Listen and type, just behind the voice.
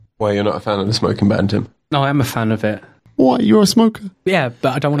Why, you're not a fan of the smoking ban, Tim? No, I am a fan of it. What? You're a smoker? Yeah,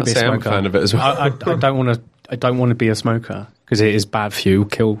 but I don't want to be a smoker. I'm a fan of it as well. I don't want to be a smoker because it is bad for you.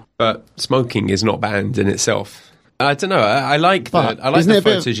 Kill. But smoking is not banned in itself. I don't know. I like the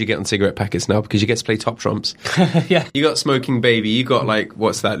photos you get on cigarette packets now because you get to play top trumps. Yeah. You got smoking baby. You got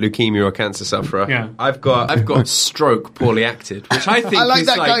what's that? Leukemia or cancer sufferer. Yeah. I've got stroke poorly acted, which I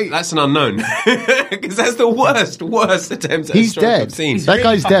think that's an unknown because that's the worst attempt at a stroke I've seen. That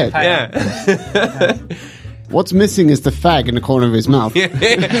guy's dead. Yeah. What's missing is the fag in the corner of his mouth. Yeah.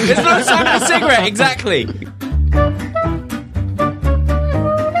 It's not a sign of a cigarette. Exactly.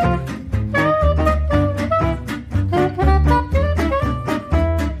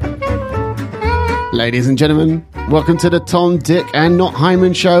 Ladies and gentlemen, welcome to the Tom, Dick and Not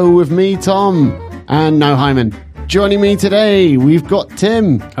Hyman show with me, Tom, and no Hyman. Joining me today, we've got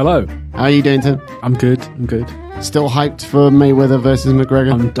Tim. Hello. How are you doing, Tim? I'm good. Still hyped for Mayweather versus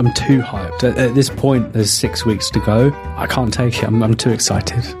McGregor? I'm too hyped. At this point, there's 6 weeks to go. I can't take it. I'm too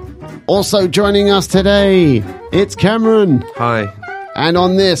excited. Also joining us today, it's Cameron. Hi. And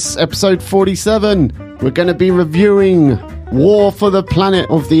on this, episode 47, we're going to be reviewing War for the Planet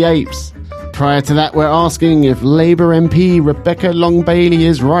of the Apes. Prior to that, we're asking if Labour MP Rebecca Long-Bailey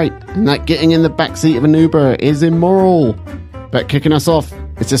is right and that getting in the backseat of an Uber is immoral. But kicking us off,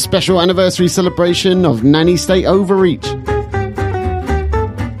 it's a special anniversary celebration of Nanny State Overreach.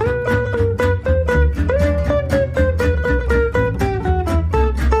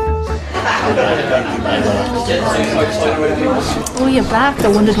 Oh, you're back. I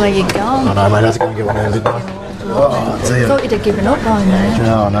wondered where you'd gone. I know, mate. I was going to get one of them, didn't I? Oh, dear. I thought you'd have given up by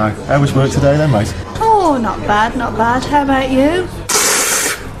now. Oh, no. How was work today, then, mate? Oh, not bad. How about you?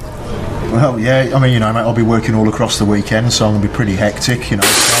 Well, yeah, I mean, mate, I'll be working all across the weekend, so I'm going to be pretty hectic, So,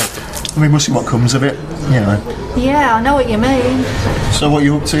 I mean, we'll see what comes of it, Yeah, I know what you mean. So what are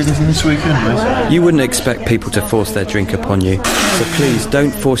you up to this weekend, mate? You wouldn't expect people to force their drink upon you, so please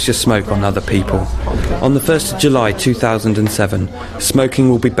don't force your smoke on other people. On the 1st of July 2007, smoking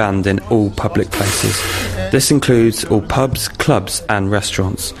will be banned in all public places. This includes all pubs, clubs and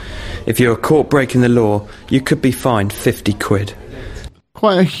restaurants. If you are caught breaking the law, you could be fined 50 quid.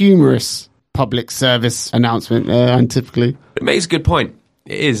 Quite a humorous public service announcement there, untypically. It makes a good point.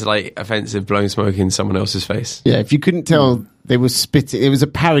 It is offensive blowing smoke in someone else's face. Yeah, if you couldn't tell, they were spitting. It was a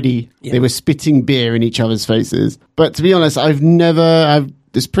parody. Yeah. They were spitting beer in each other's faces. But to be honest,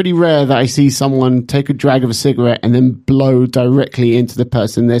 it's pretty rare that I see someone take a drag of a cigarette and then blow directly into the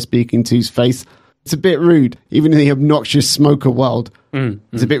person they're speaking to's face. It's a bit rude, even in the obnoxious smoker world.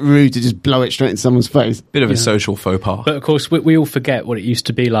 It's a bit rude to just blow it straight in someone's face. Bit of a social faux pas. But of course, we all forget what it used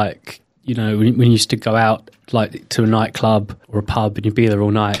to be like. When you used to go out to a nightclub or a pub and you'd be there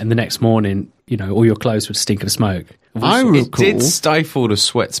all night, and the next morning, all your clothes would stink of smoke. It did stifle the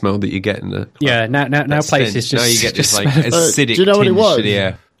sweat smell that you get in the club. Yeah, now places just... Now you get this acidic do you know what it was? To the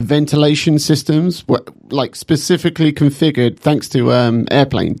air. Ventilation systems were specifically configured thanks to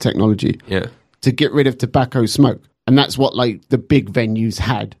airplane technology. Yeah. To get rid of tobacco smoke. And that's what the big venues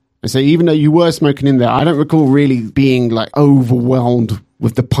had. And so even though you were smoking in there, I don't recall really being overwhelmed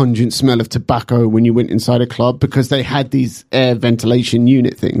with the pungent smell of tobacco when you went inside a club because they had these air ventilation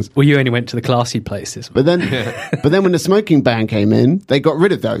unit things. Well, you only went to the classy places. But then when the smoking ban came in, they got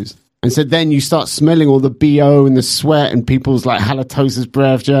rid of those. And so then you start smelling all the BO and the sweat and people's halitosis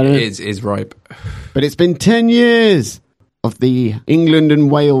breath. It is ripe. But it's been 10 years of the England and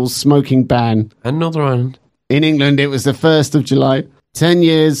Wales smoking ban. And Northern Ireland. In England, it was the 1st of July. 10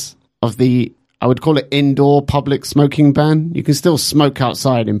 years of the, I would call it indoor public smoking ban. You can still smoke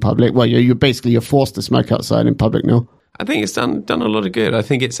outside in public. Well, you're forced to smoke outside in public now. I think it's done a lot of good. I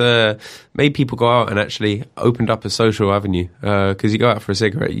think it's made people go out and actually opened up a social avenue. Because you go out for a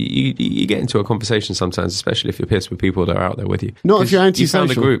cigarette, you get into a conversation sometimes, especially if you're pissed with people that are out there with you. Not if you're antisocial. You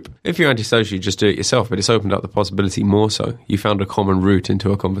found a group. If you're antisocial, you just do it yourself. But it's opened up the possibility more so. You found a common route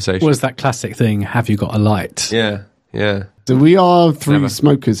into a conversation. What is that classic thing? Have you got a light? Yeah. So we are three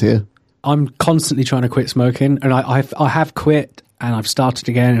smokers here. I'm constantly trying to quit smoking, and I have quit, and I've started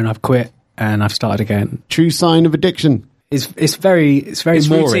again, and I've quit, and I've started again. True sign of addiction. It's very Moorish.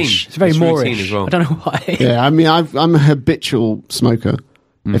 Routine. It's very Moorish routine as well. I don't know why. Yeah, I mean, I'm a habitual smoker.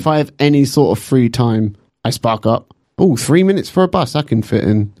 If I have any sort of free time, I spark up. Oh, 3 minutes for a bus. I can fit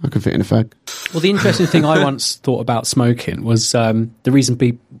in a fag. Well, the interesting thing I once thought about smoking was the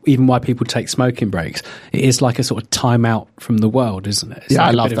reason even why people take smoking breaks. It is like a sort of time out from the world, isn't it?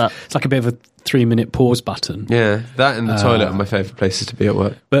 I love that. It's like a bit of a 3-minute pause button. Yeah, that and the toilet are my favourite places to be at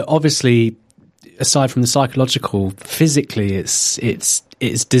work. But obviously, aside from the psychological, physically, it's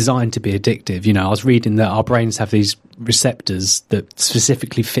designed to be addictive. You know, I was reading that our brains have these receptors that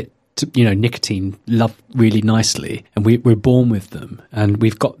specifically fit to, you know, nicotine love really nicely, and we're born with them, and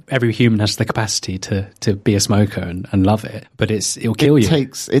every human has the capacity to be a smoker and love it, but it'll kill you.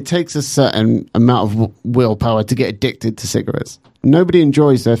 It takes a certain amount of willpower to get addicted to cigarettes. Nobody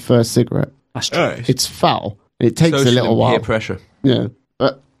enjoys their first cigarette. That's true. It's foul. It takes Social a little while. Peer pressure. Yeah,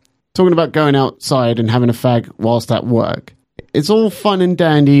 but talking about going outside and having a fag whilst at work, it's all fun and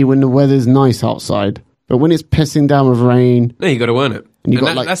dandy when the weather's nice outside, but when it's pissing down with rain, No, you got to earn it. And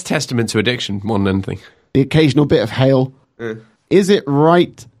that's testament to addiction more than anything. the occasional bit of hail, is it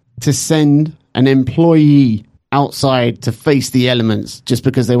right to send an employee outside to face the elements just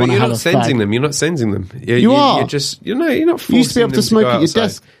because they want to have a fag? You're not sensing them. You are. You're not forcing You used to be able to them smoke go at your outside.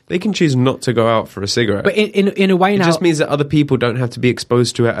 desk. They can choose not to go out for a cigarette. But in a way it now, just means that other people don't have to be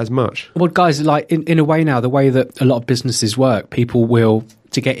exposed to it as much. well, guys, like in a way now, the way that a lot of businesses work, people will,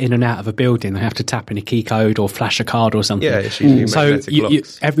 to get in and out of a building, they have to tap in a key code or flash a card or something. Yeah, it's usually So magnetic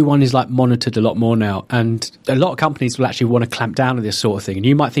locks. everyone is like monitored a lot more now, and a lot of companies will actually want to clamp down on this sort of thing. And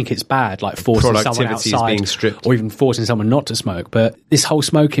you might think it's bad, like forcing someone Productivity is outside being stripped. or even forcing someone not to smoke. But this whole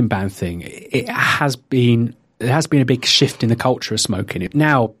smoking ban thing, it has been a big shift in the culture of smoking.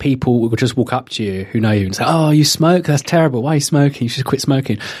 Now people will just walk up to you who know you and say, "Oh, you smoke? That's terrible. Why are you smoking? You should quit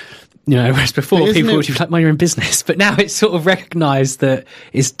smoking." You know, whereas before people would be like, "Mind your own business." But now it's sort of recognised that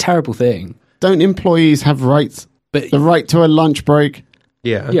it's a terrible thing. Don't employees have rights? But The right to a lunch break,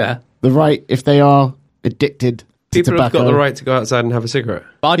 yeah, the right if they are addicted to People tobacco. have got the right to go outside and have a cigarette.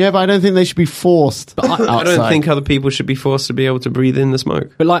 Yeah, but I don't think they should be forced outside. I don't think other people should be forced to be able to breathe in the smoke.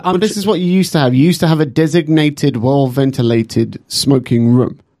 but like But this is what you used to have. You used to have a designated, well-ventilated smoking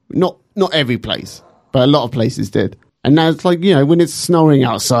room. Not every place, but a lot of places did. And now it's like, you know, when it's snowing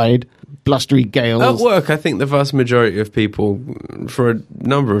outside, blustery gales. At work, I think the vast majority of people, for a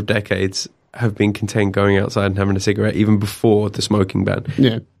number of decades, have been content going outside and having a cigarette even before the smoking ban.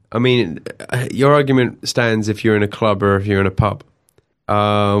 Yeah. I mean, your argument stands if you're in a club or if you're in a pub,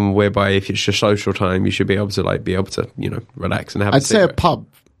 whereby if it's your social time, you should be able to relax and have a I'd say a cigarette. pub.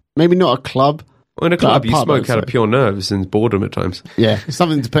 Maybe not a club. Well, in a But club, a you pub, smoke I'd out of say. pure nerves and boredom at times. Yeah,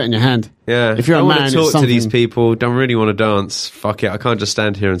 something to put in your hand. Yeah. If you're I a want man, to it's talk to these something- people, don't really want to dance. Fuck it, I can't just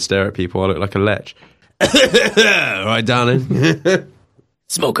stand here and stare at people. I look like a lech. Right, darling.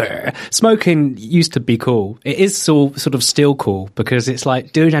 smoker. Smoking used to be cool. It is sort of still cool because it's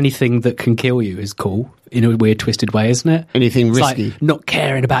like doing anything that can kill you is cool in a weird, twisted way, isn't it? Anything It's risky. like not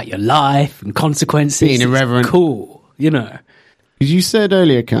caring about your life and consequences. Being irreverent. It's cool, you know. Because you said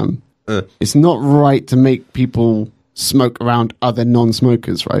earlier, Cam, it's not right to make people smoke around other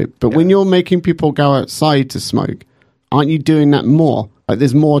non-smokers, right? But when you're making people go outside to smoke, aren't you doing that more? Like,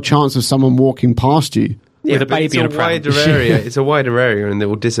 there's more chance of someone walking past you. Yeah, With a but baby it's in a a pram. wider area. It's a wider area, and it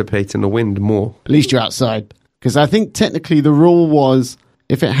will dissipate in the wind more. At least you're outside. Because I think technically the rule was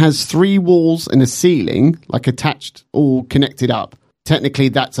if it has 3 walls and a ceiling, like attached, all connected up, technically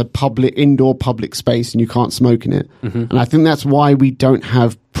that's a indoor public space and you can't smoke in it. And I think that's why we don't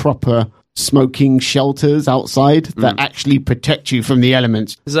have proper smoking shelters outside that actually protect you from the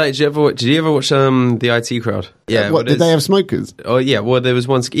elements. Zach, did you ever watch the IT Crowd? Yeah. What, did they have smokers? Oh yeah. Well, there was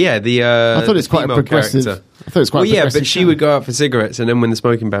one. Yeah, the. I thought the it's quite a female progressive. character. I thought it was quite. Well, a yeah, progressive but she show. would go out for cigarettes, and then when the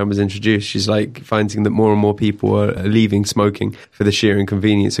smoking ban was introduced, she's like finding that more and more people are leaving smoking for the sheer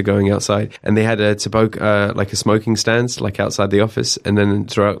inconvenience of going outside. And they had a like a smoking stand, like outside the office. And then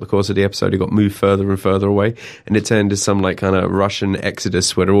throughout the course of the episode, it got moved further and further away, and it turned into some like kind of Russian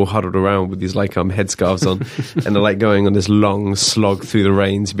exodus where they're all huddled around with these like headscarves on, and they're like going on this long slog through the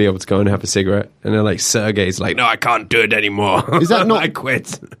rain to be able to go and have a cigarette. And they're like, Sergei's like, no, I can't do it anymore. Is that not- I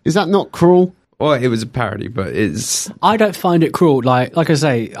quit. Is that not cruel? Well, it was a parody, but it's... I don't find it cruel. Like I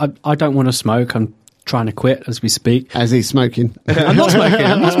say, I don't want to smoke. I'm trying to quit as we speak. As he's smoking. I'm not smoking.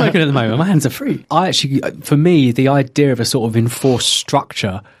 I'm not smoking at the moment. My hands are free. For me, the idea of a sort of enforced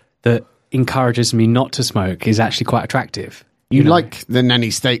structure that encourages me not to smoke is actually quite attractive. You know? like the nanny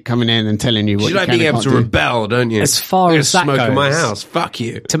state coming in and telling you what You you like can being and able to can't do. rebel, don't you? As far I'm gonna as that smoke in my goes. house. Fuck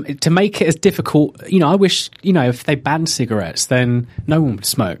you. To make it as difficult, I wish, if they banned cigarettes, then no one would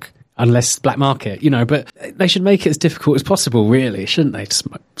smoke unless black market, but they should make it as difficult as possible, really, shouldn't they, to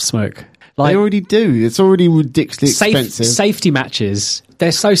smoke? They already do. It's already ridiculously expensive. Safety matches,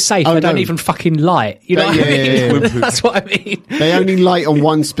 they're so safe, they don't even fucking light. You know what I mean? yeah. That's what I mean. They only light on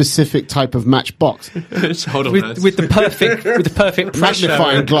one specific type of matchbox. Hold on, With the perfect pressure.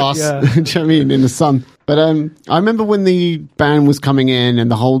 Magnifying glass. Yeah. Do you know what I mean? In the sun. But I remember when the ban was coming in and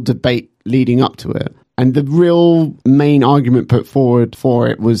the whole debate leading up to it. And the real main argument put forward for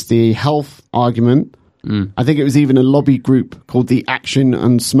it was the health argument. I think it was even a lobby group called the Action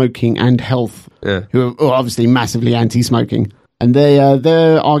on Smoking and Health, who are obviously massively anti-smoking. And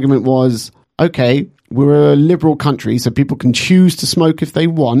their argument was, okay, we're a liberal country, so people can choose to smoke if they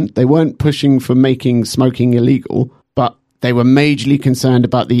want. They weren't pushing for making smoking illegal, but they were majorly concerned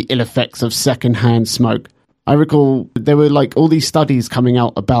about the ill effects of secondhand smoke. I recall there were like all these studies coming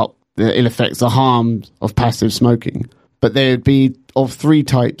out about the ill effects, the harms of passive smoking. But they would be of three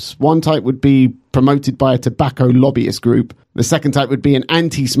types. One type would be promoted by a tobacco lobbyist group. The second type would be an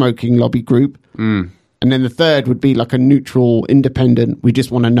anti-smoking lobby group. And then the third would be like a neutral, independent, we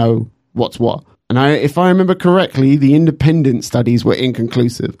just want to know what's what. And if I remember correctly, the independent studies were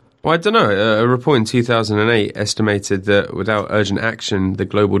inconclusive. Well, I don't know. A report in 2008 estimated that without urgent action, the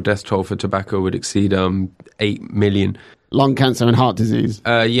global death toll for tobacco would exceed 8 million. Lung cancer and heart disease.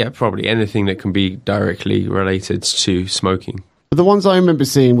 Yeah, probably anything that can be directly related to smoking. But the ones I remember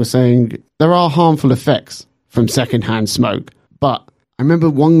seeing were saying there are harmful effects from secondhand smoke. But I remember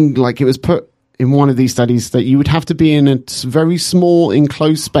one, like it was put in one of these studies that you would have to be in a very small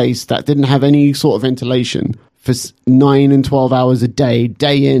enclosed space that didn't have any sort of ventilation for 9 and 12 hours a day,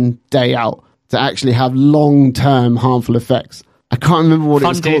 day in, day out, to actually have long-term harmful effects. I can't remember what it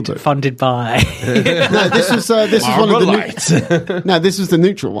was called. Funded by. No, this was one of the no, this was the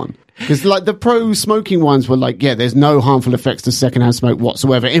neutral one, because like the pro-smoking ones were like, yeah, there's no harmful effects to secondhand smoke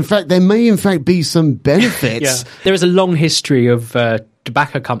whatsoever. In fact, there may in fact be some benefits. There is a long history of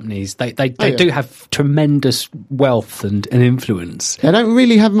tobacco companies. They do have tremendous wealth and influence. They don't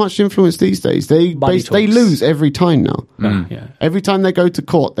really have much influence these days. They lose every time now. Every time they go to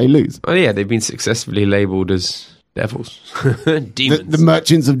court, they lose. Oh yeah, they've been successfully labelled as devils, demons, the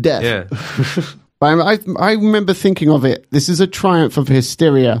merchants of death. Yeah. But I remember thinking of it. This is a triumph of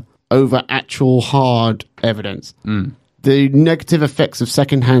hysteria over actual hard evidence. The negative effects of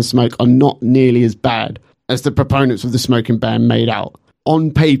secondhand smoke are not nearly as bad as the proponents of the smoking ban made out.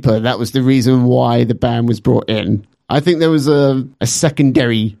 On paper, that was the reason why the ban was brought in. I think there was a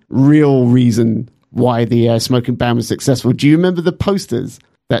secondary, real reason why the smoking ban was successful. Do you remember the posters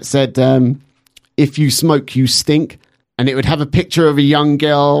that said, if you smoke, you stink? And it would have a picture of a young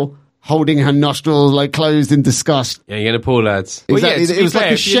girl holding her nostrils like closed in disgust. Yeah, you're gonna pull, lads. Exactly. Well, yeah, It was fair,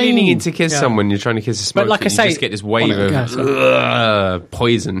 like a if you're shame. leaning in to kiss someone, you're trying to kiss a smoker, But like I say, you just get this wave of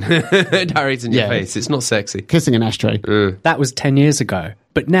poison directed in your face. It's not sexy. Kissing an ashtray. That was 10 years ago.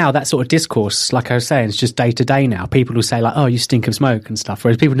 But now that sort of discourse, like I was saying, it's just day to day now. People will say like, oh, you stink of smoke and stuff.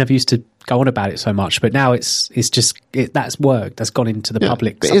 Whereas people never used to go on about it so much. But now it's just that's worked. That's gone into the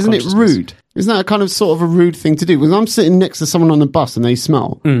public. But isn't it rude? Isn't that a kind of sort of a rude thing to do? When I'm sitting next to someone on the bus and they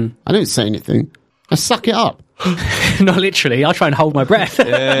smell, I don't say anything. I suck it up. Not literally. I try and hold my breath.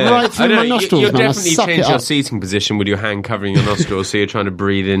 Right through my nostrils, You'll man. I definitely suck change it your up. seating position with your hand covering your nostrils, so you're trying to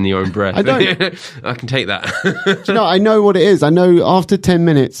breathe in your own breath. I don't. I can take that. Do you know, I know what it is. I know after 10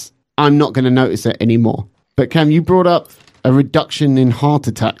 minutes, I'm not going to notice it anymore. But Cam, you brought up a reduction in heart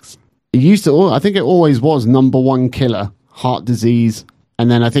attacks. It used to, I think it always was number one killer, heart disease.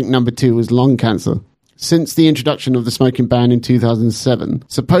 And then I think number two was lung cancer. Since the introduction of the smoking ban in 2007,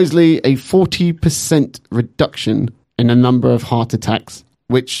 supposedly a 40% reduction in the number of heart attacks,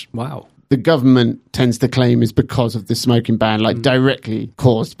 which the government tends to claim is because of the smoking ban, like directly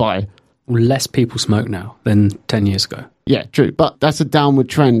caused by. Less people smoke now than 10 years ago. Yeah, true. But that's a downward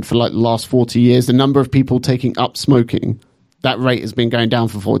trend for like the last 40 years. The number of people taking up smoking, that rate has been going down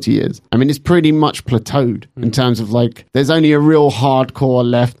for 40 years. I mean, it's pretty much plateaued in terms of like, there's only a real hardcore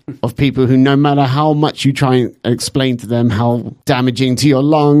left of people who, no matter how much you try and explain to them how damaging to your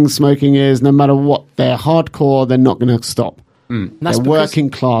lungs smoking is, no matter what, they're hardcore, they're not going to stop. That's they're working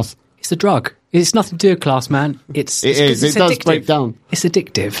class. It's a drug. It's nothing to do with class, man. It does break down. It's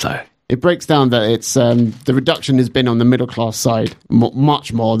addictive, though. It breaks down that it's the reduction has been on the middle class side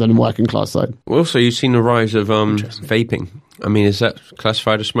much more than the working class side. Also, you've seen the rise of vaping. I mean, is that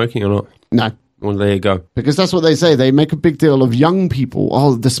classified as smoking or not? No. Well, there you go. Because that's what they say. They make a big deal of young people.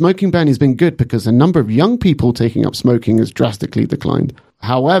 Oh, the smoking ban has been good because the number of young people taking up smoking has drastically declined.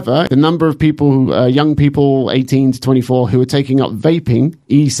 However, the number of people, young people 18 to 24 who are taking up vaping,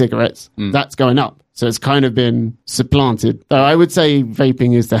 e-cigarettes, that's going up. So it's kind of been supplanted. Though I would say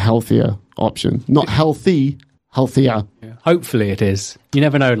vaping is the healthier option. Not healthy, healthier. Yeah. Hopefully it is. You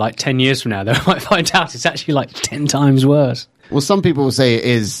never know, like 10 years from now, they might find out it's actually like 10 times worse. Well, some people will say it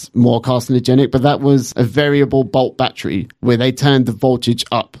is more carcinogenic, but that was a variable bolt battery where they turned the voltage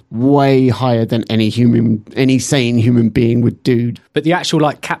up way higher than any sane human being would do. But the actual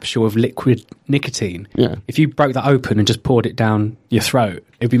like capsule of liquid nicotine, if you broke that open and just poured it down your throat,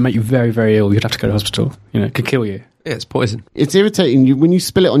 it would make you very, very ill. You'd have to go to hospital. It could kill you. Yeah, it's poison. It's irritating. When you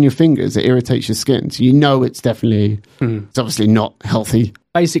spill it on your fingers, it irritates your skin. So it's definitely, it's obviously not healthy.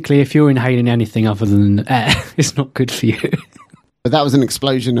 Basically, if you're inhaling anything other than air, it's not good for you. But that was an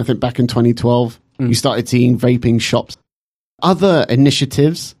explosion, I think, back in 2012. You started seeing vaping shops. Other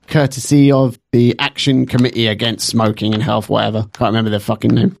initiatives, courtesy of the Action Committee Against Smoking and Health, whatever. Can't remember their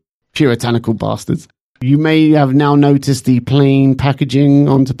fucking name. Puritanical bastards. You may have now noticed the plain packaging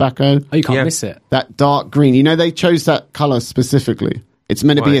on tobacco. Oh, you can't miss it. That dark green. They chose that colour specifically. It's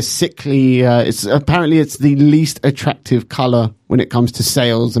meant to be a sickly... apparently it's the least attractive colour when it comes to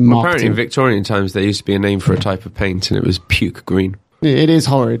sales and marketing. Apparently in Victorian times there used to be a name for a type of paint and it was puke green. It is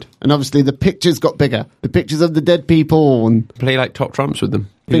horrid. And obviously the pictures got bigger. The pictures of the dead people. And play like top trumps with them.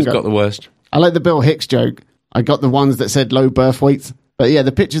 Who's got the worst? I like the Bill Hicks joke. I got the ones that said low birth weights. But yeah,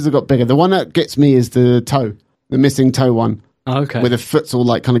 the pictures have got bigger. The one that gets me is the toe. The missing toe one. Oh, okay. Where the foot's all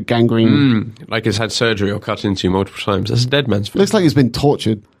like kind of gangrene. Like it's had surgery or cut into multiple times. That's a dead man's foot. Looks like he's been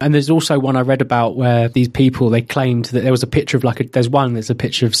tortured. And there's also one I read about where these people, they claimed that there was a picture of there's a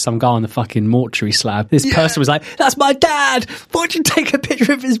picture of some guy on the fucking mortuary slab. This person was like, that's my dad! Why'd you take a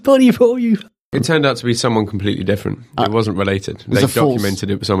picture of his body for you? It turned out to be someone completely different. It wasn't related. They documented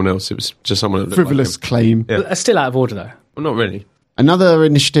it with someone else. It was just someone that looked frivolous like him. claim. Yeah. But still out of order, though. Well, not really. Another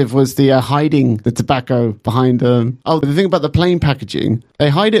initiative was the hiding the tobacco behind the thing about the plain packaging. They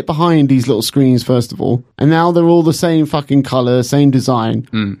hide it behind these little screens, first of all, and now they're all the same fucking colour, same design.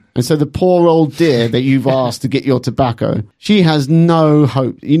 And so the poor old dear that you've asked to get your tobacco, she has no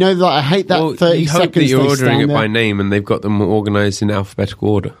hope. I hate that 30 seconds. You hope that you're ordering it by name and they've got them organised in alphabetical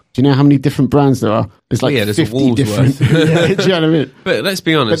order. Do you know how many different brands there are? There's like there's 50 different. Do you know what I mean? But let's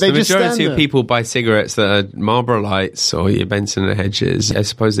be honest, the majority of there. people buy cigarettes that are Marlboro Lights or your Benson and Hedges. I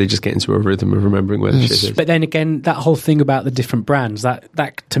suppose they just get into a rhythm of remembering where the shit is. But then again, that whole thing about the different brands,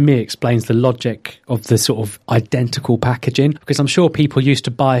 that to me explains the logic of the sort of identical packaging. Because I'm sure people used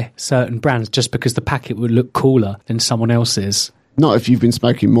to buy certain brands just because the packet would look cooler than someone else's. Not if you've been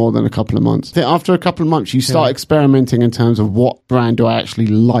smoking more than a couple of months. After a couple of months, you start experimenting in terms of what brand do I actually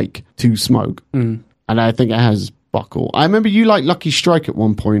like to smoke. And I think it has buckle. I remember you liked Lucky Strike at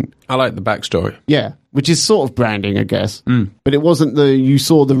one point. I like the backstory. Yeah, which is sort of branding, I guess. But it wasn't you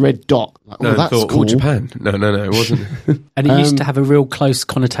saw the red dot. Like, that's thought, cool. Japan. No, it wasn't. And it used to have a real close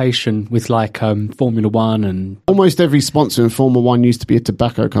connotation with like Formula One and... Almost every sponsor in Formula One used to be a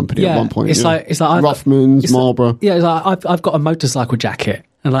tobacco company at one point. It's like Rothmans, Marlboro. It's like I've got a motorcycle jacket.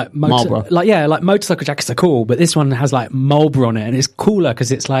 And Marlboro. Motorcycle jackets are cool, but this one has like Marlboro on it, and it's cooler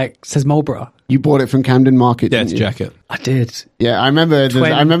because it's like says Marlboro. You bought it from Camden Market, didn't you? jacket. I did. Yeah, I remember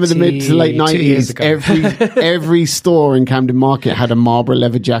the mid to late 90s. Every store in Camden Market had a Marlboro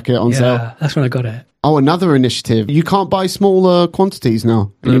leather jacket on sale. Yeah, that's when I got it. Oh, another initiative. You can't buy smaller quantities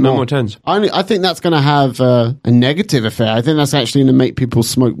now. No more tens. I think that's going to have a negative effect. I think that's actually going to make people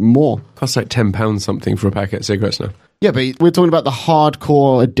smoke more. Costs like £10 something for a packet of cigarettes now. Yeah, but we're talking about the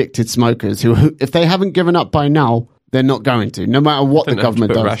hardcore addicted smokers who, if they haven't given up by now, they're not going to, no matter what the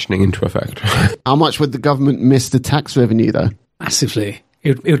government does. Rationing into effect. How much would the government miss the tax revenue, though? Massively.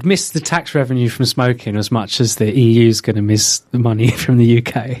 It would miss the tax revenue from smoking as much as the EU's going to miss the money from the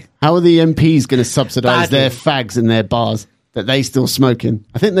UK. How are the MPs going to subsidise their fags in their bars that they still smoke in?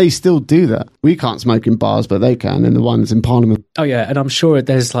 I think they still do that. We can't smoke in bars, but they can in the ones in Parliament. Oh, yeah, and I'm sure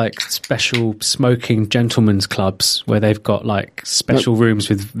there's like special smoking gentlemen's clubs where they've got like special rooms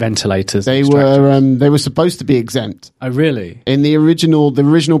with ventilators. They were supposed to be exempt. Oh, really? In the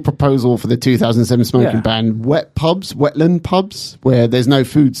original proposal for the 2007 smoking ban, wetland pubs, where there's no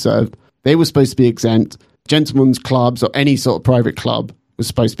food served, they were supposed to be exempt. Gentlemen's clubs or any sort of private club was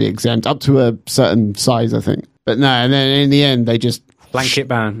supposed to be exempt up to a certain size, I think. But no, and then in the end, they just... Blanket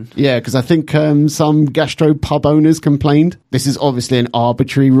ban. Yeah, because I think some gastro pub owners complained. This is obviously an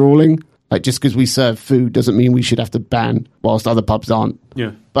arbitrary ruling. Like, just because we serve food doesn't mean we should have to ban, whilst other pubs aren't.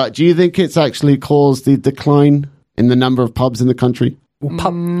 Yeah. But do you think it's actually caused the decline in the number of pubs in the country?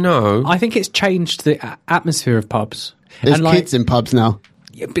 Well, no. I think it's changed the atmosphere of pubs. There's kids in pubs now.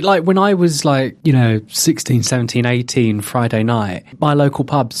 Yeah, but like when I was 16, 17, 18, Friday night, my local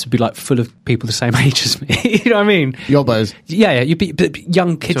pubs would be like full of people the same age as me. You know what I mean? Yobbos. Yeah.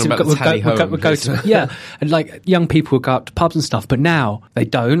 Young kids would go to yeah, and like young people would go up to pubs and stuff. But now they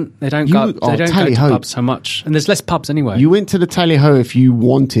don't. They don't go to pubs so much, and there's less pubs anyway. You went to the Tally Ho if you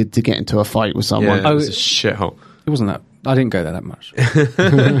wanted to get into a fight with someone. Yeah, it's a shithole. It wasn't that I didn't go there that much.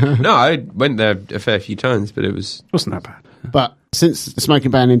 No, I went there a fair few times, but it Wasn't that bad. But since the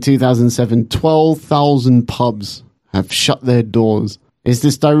smoking ban in 2007, 12,000 pubs have shut their doors. Is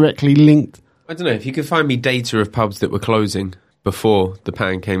this directly linked? I don't know, if you could find me data of pubs that were closing before the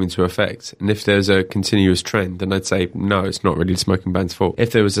ban came into effect, and if there's a continuous trend, then I'd say, no, it's not really the smoking ban's fault.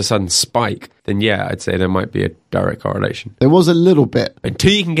 If there was a sudden spike, then yeah, I'd say there might be a direct correlation. There was a little bit.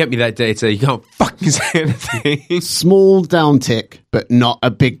 Until you can get me that data, you can't fucking say anything. Small downtick, but not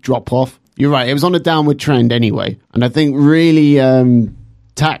a big drop-off. You're right, it was on a downward trend anyway. And I think really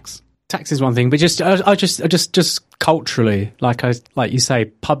tax is one thing, but just culturally, like you say,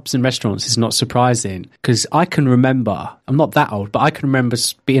 pubs and restaurants is not surprising, because I can remember, I'm not that old, but I can remember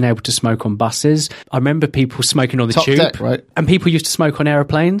being able to smoke on buses. I remember people smoking on the Top tube, deck, right? And people used to smoke on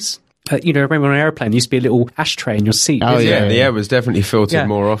airplanes. You know, I remember on an airplane, there used to be a little ashtray in your seat. Oh, yeah. The air was definitely filtered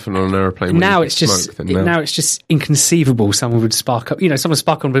more often on an aeroplane. Now it's just inconceivable. Someone would spark up. You know, someone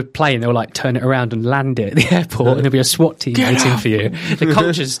spark on a plane. They will like turn it around and land it at the airport, and there'll be a SWAT team waiting for you. The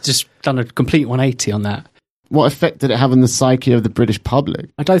culture's just done a complete 180 on that. What effect did it have on the psyche of the British public?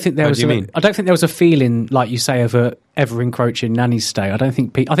 I don't think there was. I don't think there was a feeling like you say of a ever encroaching nanny state. I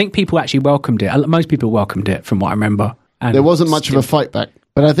think people actually welcomed it. Most people welcomed it, from what I remember. And there wasn't much of a fight back.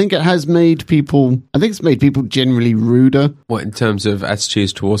 But I think it has made people... I think it's made people generally ruder. What, in terms of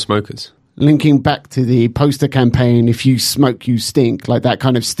attitudes towards smokers? Linking back to the poster campaign, if you smoke, you stink, like that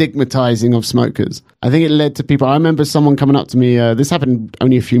kind of stigmatizing of smokers. I think it led to people... I remember someone coming up to me, this happened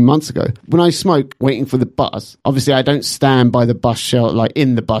only a few months ago. When I smoke, waiting for the bus, obviously I don't stand by the bus shelter, like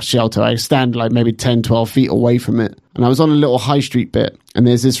in the bus shelter. I stand like maybe 10, 12 feet away from it. And I was on a little high street bit, and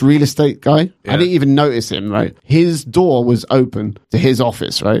there's this real estate guy. Yeah. I didn't even notice him, right? His door was open to his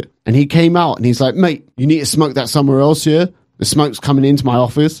office, right? And he came out and he's like, mate, you need to smoke that somewhere else here. The smoke's coming into my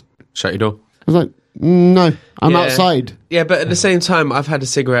office. Shut your door. I was like, no, I'm outside. Yeah, but at the same time, I've had a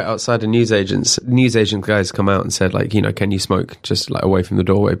cigarette outside of newsagents. Newsagent guys come out and said, like, you know, can you smoke just like away from the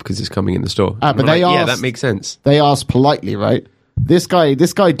doorway because it's coming in the store? But they asked, yeah, that makes sense. They asked politely, right? This guy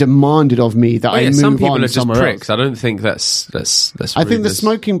demanded of me that I move some people on are just somewhere pricks. else. I don't think that's I think the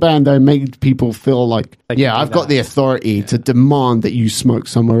smoking ban though made people feel like, I've got the authority to demand that you smoke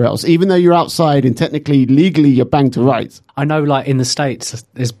somewhere else, even though you're outside and technically legally you're banged to rights. I know, like in the States,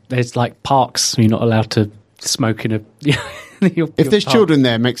 there's like parks you're not allowed to smoke in a. If there's children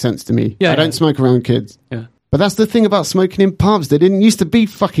there, it makes sense to me. Yeah, I don't smoke around kids. Yeah. But that's the thing about smoking in pubs. There didn't used to be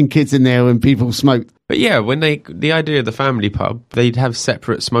fucking kids in there when people smoked. But yeah, when the idea of the family pub, they'd have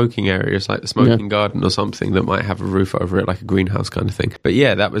separate smoking areas, like the smoking garden or something that might have a roof over it, like a greenhouse kind of thing. But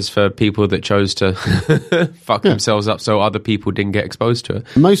yeah, that was for people that chose to fuck themselves up so other people didn't get exposed to it.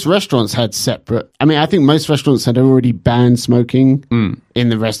 Most restaurants had separate. I mean, I think most restaurants had already banned smoking in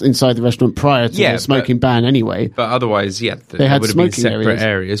the inside the restaurant prior to the smoking ban anyway. But otherwise, they had would have been separate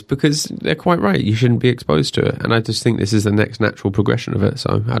areas because they're quite right. You shouldn't be exposed to it. And I just think this is the next natural progression of it.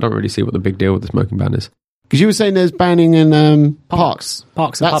 So I don't really see what the big deal with the smoking ban is. Because you were saying there's banning in parks.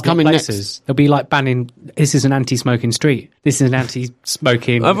 Parks and That's public coming places. next. There'll be like banning, this is an anti-smoking street. This is an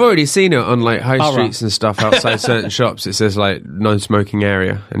anti-smoking... I've already seen it on like high borough. streets and stuff outside certain shops. It says like no smoking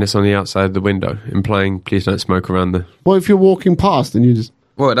area and it's on the outside of the window, implying please don't smoke around the... What if you're walking past and you just...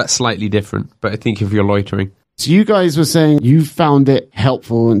 Well, that's slightly different, but I think if you're loitering... So you guys were saying you found it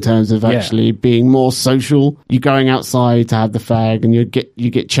helpful in terms of actually being more social. You're going outside to have the fag and you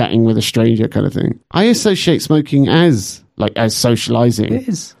get chatting with a stranger kind of thing. I associate smoking as socializing. It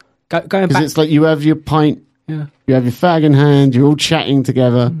is. Going back... Because it's like you have your pint, you have your fag in hand, you're all chatting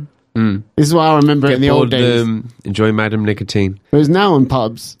together. This is what I remember in the old days. Enjoy Madam Nicotine. Whereas now in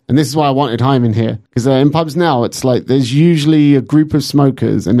pubs, and this is why I wanted Hyman here, because in pubs now it's like there's usually a group of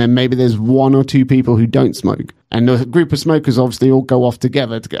smokers and then maybe there's one or two people who don't smoke. And the group of smokers obviously all go off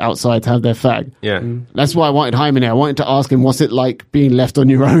together to get outside to have their fag. Yeah. That's why I wanted Hyman here. I wanted to ask him, what's it like being left on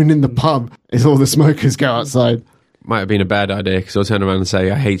your own in the pub as all the smokers go outside? Might have been a bad idea because I'll turn around and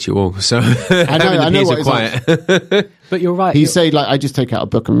say I hate you all. So I know what it's quiet. like. But you're right. He said, like, I just take out a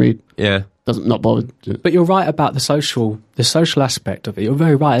book and read. Yeah. Not bothered. But you're right about the social aspect of it. You're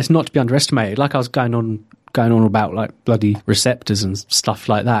very right. It's not to be underestimated. Like I was going on about like bloody receptors and stuff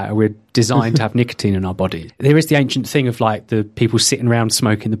like that. We're designed to have nicotine in our body. There is the ancient thing of like the people sitting around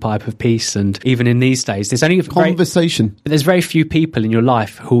smoking the pipe of peace, and even in these days, there's only conversation. There's very few people in your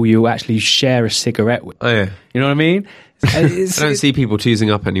life who you actually share a cigarette with. Oh yeah, you know what I mean? I don't see people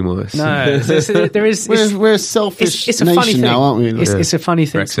choosing up anymore. No, there is. We're a selfish it's a nation funny thing. now, aren't we? It's a funny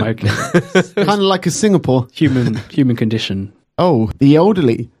thing, smoking. Kind of like a Singapore human condition. Oh, the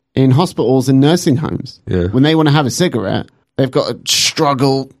elderly in hospitals and nursing homes. Yeah. When they want to have a cigarette, they've got to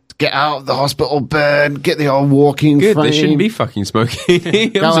struggle to get out of the hospital bed, get the old walking Good, frame. they shouldn't be fucking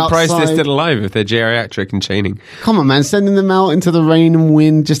smoking. I'm surprised they're still alive if they're geriatric and chaining. Come on, man, sending them out into the rain and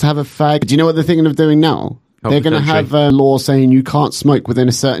wind just to have a fag. Do you know what they're thinking of doing now? They're going to have a law saying you can't smoke within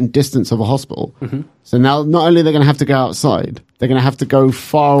a certain distance of a hospital. Mm-hmm. So now not only are they going to have to go outside, they're going to have to go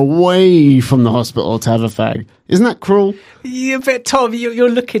far away from the hospital to have a fag. Isn't that cruel? Yeah, but Tom, you're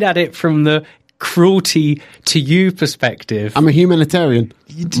looking at it from the cruelty to you perspective. I'm a humanitarian.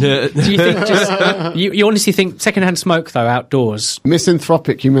 Do you think you honestly think secondhand smoke though outdoors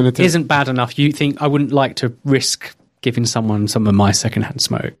Misanthropic humanitarian isn't bad enough? You think I wouldn't like to risk giving someone some of my secondhand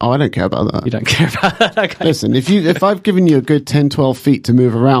smoke? Oh, I don't care about that. You don't care about that? Okay. Listen, if I've given you a good 10, 12 feet to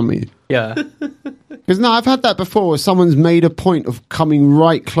move around me. Yeah. Because no, I've had that before where someone's made a point of coming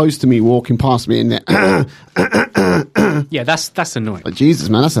right close to me, walking past me, and they're yeah, that's annoying. But Jesus,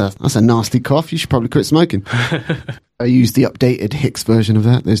 man, that's a nasty cough. You should probably quit smoking. I used the updated Hicks version of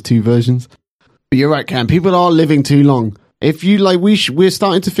that. There's 2 versions. But you're right, Cam. People are living too long. If you like, we're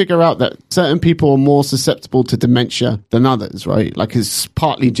starting to figure out that certain people are more susceptible to dementia than others, right? Like it's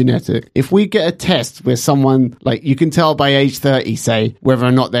partly genetic. If we get a test where someone, like you can tell by age 30, say, whether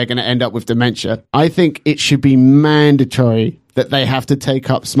or not they're going to end up with dementia, I think it should be mandatory that they have to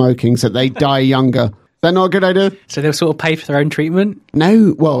take up smoking so they die younger. Is that not a good idea? So they'll sort of pay for their own treatment?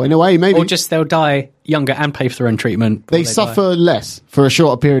 No, well, in a way, maybe. Or just they'll die younger and pay for their own treatment? They suffer less for a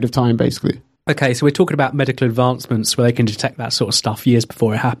shorter period of time, basically. Okay, so we're talking about medical advancements where they can detect that sort of stuff years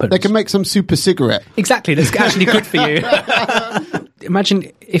before it happens. They can make some super cigarette. Exactly, that's actually good for you.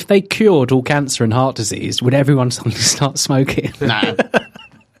 Imagine if they cured all cancer and heart disease, would everyone suddenly start smoking? Nah.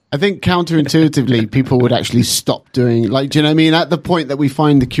 I think counterintuitively, people would actually stop doing, like, do you know what I mean? At the point that we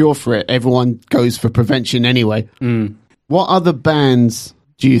find the cure for it, everyone goes for prevention anyway. Mm. What other bands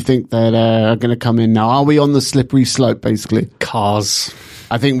do you think that are going to come in now? Are we on the slippery slope, basically? Cars.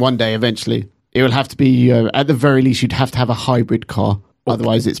 I think one day, eventually, it will have to be, at the very least, you'd have to have a hybrid car.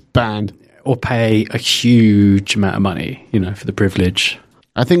 Otherwise, it's banned. Or pay a huge amount of money, for the privilege.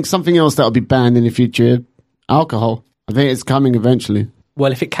 I think something else that will be banned in the future, alcohol. I think it's coming eventually.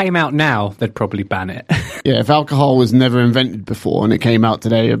 Well, if it came out now, they'd probably ban it. Yeah, if alcohol was never invented before and it came out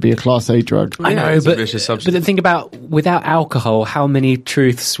today, it'd be a Class A drug. I know, but the thing about, without alcohol, how many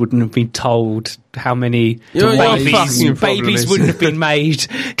truths wouldn't have been told? How many babies wouldn't have been made?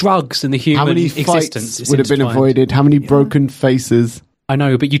 Drugs and the human existence. How many fights would have been avoided? How many broken faces? I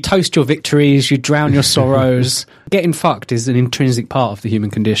know, but you toast your victories, you drown your sorrows. Getting fucked is an intrinsic part of the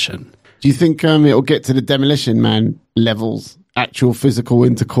human condition. Do you think it'll get to the Demolition Man levels? Actual physical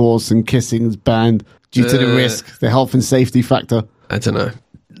intercourse and kissing is banned due to the risk, the health and safety factor? I don't know.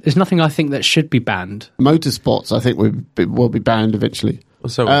 There's nothing I think that should be banned. Motorsports, I think, will be banned eventually.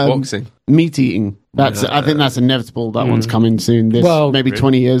 Also, boxing. Meat eating. I think that's inevitable. That one's coming soon. Maybe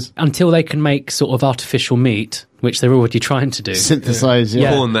 20 years. Until they can make sort of artificial meat, which they're already trying to do. Synthesize,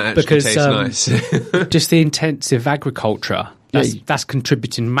 Corn that actually tastes nice. Just the intensive agriculture. That's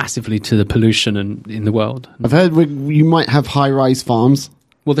contributing massively to the pollution in the world. I've heard you might have high-rise farms.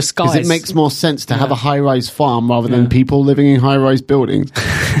 Well, the skies... Because it makes more sense to have a high-rise farm rather than people living in high-rise buildings.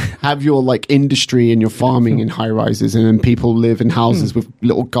 Have your, industry and your farming in high-rises, and then people live in houses with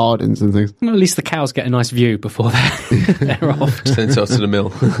little gardens and things. Well, at least the cows get a nice view before they're off. Sent off to the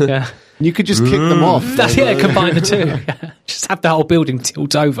mill. Yeah. You could just kick them off. That's combine the two. Just have the whole building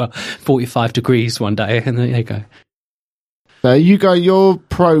tilt over 45 degrees one day, and there you go. So you're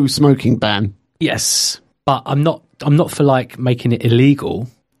pro-smoking ban. Yes, but I'm not for making it illegal.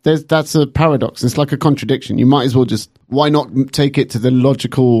 That's a paradox. It's like a contradiction. You might as well why not take it to the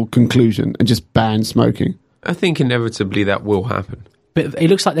logical conclusion and just ban smoking? I think inevitably that will happen. But it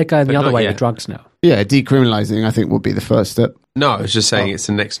looks like they're going the other way with drugs now. Yeah, decriminalising I think will be the first step. No, I was just saying it's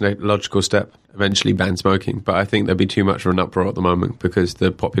the next logical step. Eventually ban smoking. But I think there'd be too much of an uproar at the moment because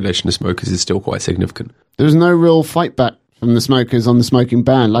the population of smokers is still quite significant. There's no real fight back from the smokers on the smoking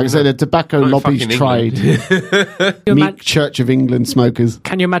ban. Like I said, the tobacco lobbies tried. Meek Church of England smokers.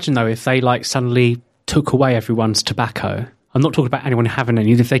 Can you imagine, though, if they suddenly took away everyone's tobacco? I'm not talking about anyone having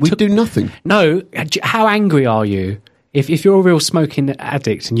any. If they do nothing. No. How angry are you? If you're a real smoking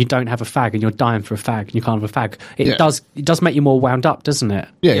addict and you don't have a fag and you're dying for a fag and you can't have a fag, it does make you more wound up, doesn't it?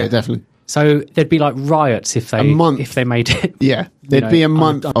 Yeah, definitely. So there'd be riots if they made it. Yeah, there'd be a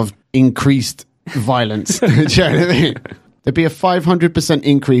month of increased violence. Do you know what I mean? There'd be a 500%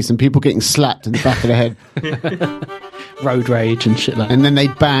 increase in people getting slapped in the back of the head. Road rage and shit like that. And then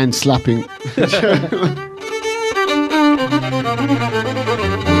they'd ban slapping.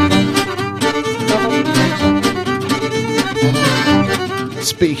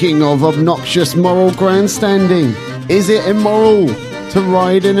 Speaking of obnoxious moral grandstanding, is it immoral to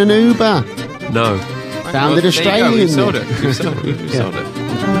ride in an Uber? No. Founded Australian. We've sold it. We've sold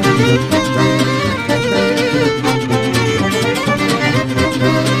it.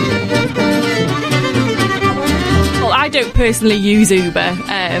 I don't personally use Uber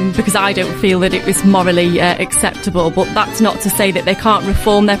because I don't feel that it was morally acceptable, but that's not to say that they can't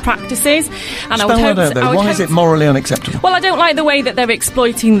reform their practices. And Why is it morally unacceptable? Well, I don't like the way that they're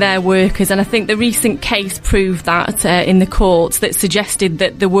exploiting their workers, and I think the recent case proved that in the courts, that suggested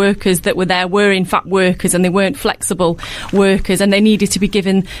that the workers that were there were in fact workers and they weren't flexible workers, and they needed to be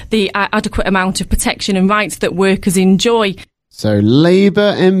given the adequate amount of protection and rights that workers enjoy. So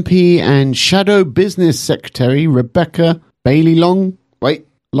Labour MP and Shadow Business Secretary Rebecca Long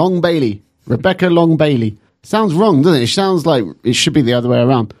Bailey. Rebecca Long Bailey. Sounds wrong, doesn't it? It sounds like it should be the other way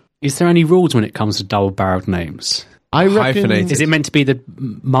around. Is there any rules when it comes to double-barrelled names? I reckon. Hyphenated. Is it meant to be the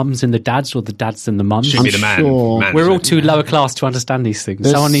mums and the dads, or the dads and the mums? Should be the man. Sure. We're all too lower class to understand these things.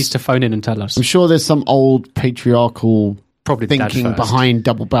 Someone needs to phone in and tell us. I'm sure there's some old patriarchal Probably the dad thinking first. behind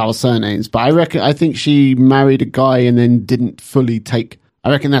double-barrel surnames, but I think she married a guy and then didn't fully take.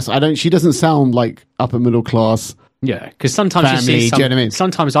 I reckon she doesn't sound like upper middle class. Yeah, because sometimes Family, you see some, do you know what I mean?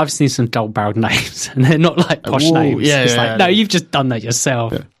 sometimes I've seen some double-barreled names, and they're not like posh Whoa, names. yeah, It's yeah, like, no, you've just done that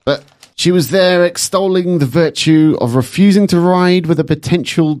yourself. Yeah. But she was there extolling the virtue of refusing to ride with a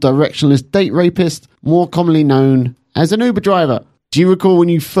potential directionless date rapist, more commonly known as an Uber driver. Do you recall when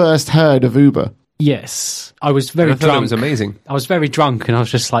you first heard of Uber? Yes, I was very I thought drunk. it was amazing. I was very drunk, and I was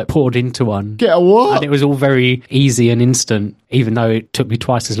just like poured into one. Get a what? And it was all very easy and instant, even though it took me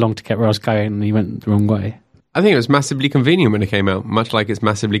twice as long to get where I was going, and he went the wrong way. I think it was massively convenient when it came out, much like it's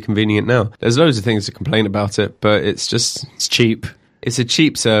massively convenient now. There's loads of things to complain about it, but it's cheap. It's a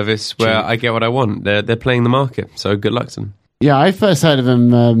cheap service where I get what I want. They're playing the market, so good luck to them. Yeah, I first heard of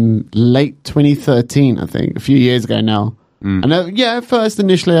him late 2013, I think, a few years ago now. And at first,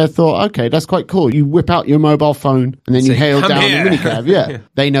 initially, I thought, okay, that's quite cool. You whip out your mobile phone and then you Say, hail "Come down here." the minicab. Yeah.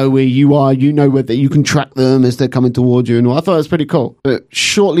 They know where you are. You know whether you can track them as they're coming towards you and all. I thought it was pretty cool. But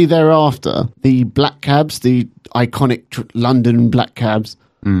shortly thereafter, the black cabs, the iconic London black cabs,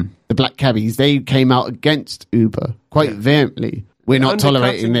 the black cabbies, they came out against Uber quite vehemently. We're not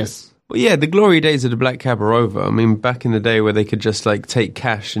tolerating this. Well, yeah, the glory days of the black cab are over. I mean, back in the day where they could just like take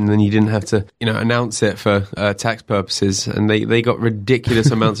cash and then you didn't have to, announce it for tax purposes, and they got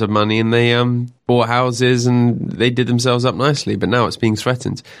ridiculous amounts of money, and they bought houses and they did themselves up nicely. But now it's being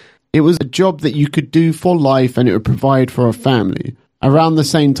threatened. It was a job that you could do for life and it would provide for a family around the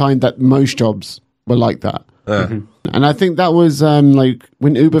same time that most jobs were like that. And I think that was like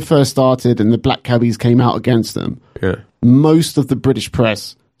when Uber first started and the black cabbies came out against them. Yeah. Most of the British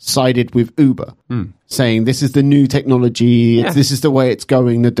press sided with Uber, saying this is the new technology, this is the way it's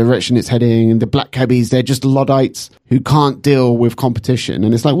going, the direction it's heading, and the black cabbies, they're just Luddites who can't deal with competition.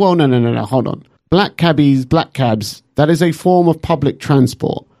 And it's like, well, no, hold on. Black cabs, that is a form of public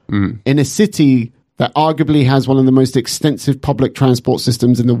transport. In a city that arguably has one of the most extensive public transport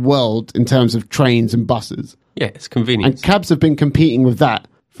systems in the world in terms of trains and buses. Yeah, it's convenient. And cabs have been competing with that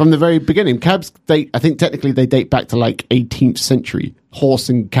from the very beginning. Cabs, I think technically they date back to like 18th century, horse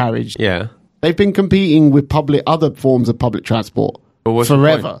and carriage. Yeah. They've been competing with other forms of public transport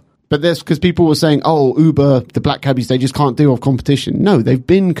forever. But that's because people were saying, oh, Uber, the black cabbies, they just can't deal with competition. No, they've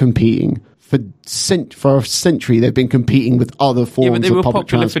been competing for a century. They've been competing with other forms of public transport. Yeah, but they were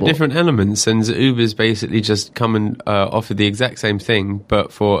popular for different elements, and Uber's basically just come and offer the exact same thing,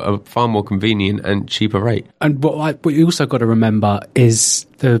 but for a far more convenient and cheaper rate. And what you also got to remember is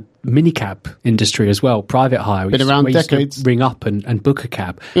the minicab industry as well, private hire. Been around where decades. You used to ring up and book a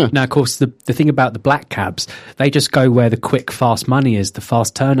cab. Yeah. Now, of course, the thing about the black cabs, they just go where the quick, fast money is, the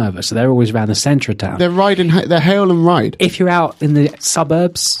fast turnover. So they're always around the centre of town. They're hail and ride. If you're out in the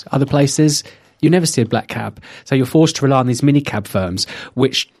suburbs, other places, you never see a black cab. So you're forced to rely on these minicab firms,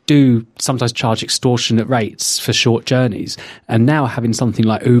 which do sometimes charge extortionate rates for short journeys. And now having something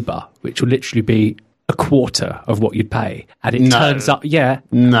like Uber, which will literally be a quarter of what you'd pay, and it turns up,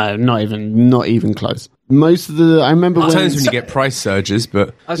 No, not even close. Most of the, I remember Sometimes when you get price surges,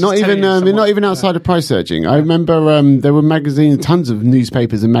 but not even outside of price surging. I remember there were tons of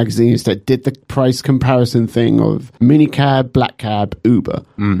newspapers and magazines that did the price comparison thing of minicab, black cab, Uber.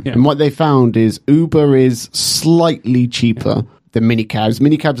 And what they found is Uber is slightly cheaper than minicabs.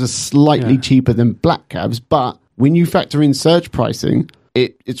 Minicabs are slightly cheaper than black cabs, but when you factor in surge pricing,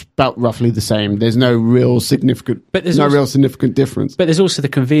 it's about roughly the same. There's no real significant difference. But there's also the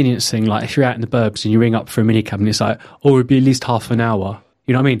convenience thing, like if you're out in the burbs and you ring up for a minicab and it's like, oh, it'd be at least half an hour.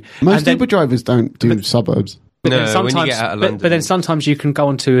 You know what I mean? Most Uber drivers don't do suburbs. But No, then sometimes, when you get out of London. but then sometimes you can go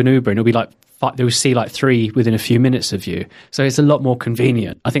onto an Uber and it'll be like they'll see like 3 within a few minutes of you. So it's a lot more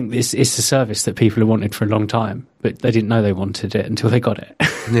convenient. I think this is a service that people have wanted for a long time, but they didn't know they wanted it until they got it.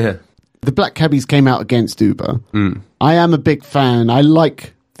 Yeah. The black cabbies came out against Uber. I am a big fan. I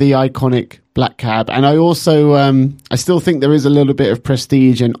like the iconic black cab, and I also I still think there is a little bit of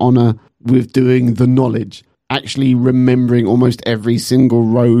prestige and honour with doing the knowledge, actually remembering almost every single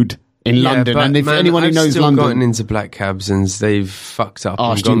road in London. And if anyone who knows London, I've gotten into black cabs and they've fucked up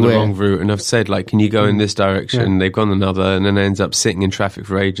and Asked gone you the where. wrong route, and I've said like, can you go in this direction? They've gone another, and then it ends up sitting in traffic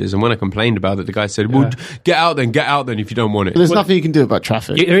for ages. And when I complained about it, the guy said, well, get out then if you don't want it. there's nothing you can do about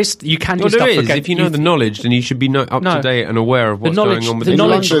traffic. You can do Well, stuff there is. again. If you know the knowledge, then you should be up to date and aware of what's going on with the the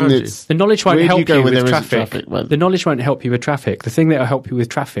knowledge. London, around you. it's- The knowledge won't Where do help you go you where with there isn't traffic. traffic? Well- The knowledge won't help you with traffic. The thing that will help you with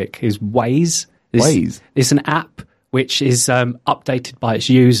traffic is Waze. Waze? It's an app which is updated by its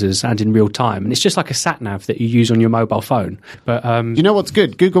users and in real time. And it's just like a sat-nav that you use on your mobile phone. But You know what's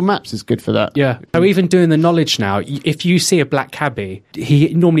good? Google Maps is good for that. yeah. So even doing the knowledge now, if you see a black cabbie,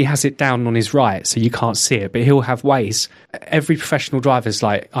 he normally has it down on his right, so you can't see it, but he'll have Waze. Every professional driver's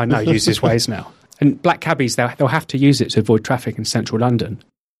like, I know, uses Waze now. And black cabbies, they'll have to use it to avoid traffic in central London.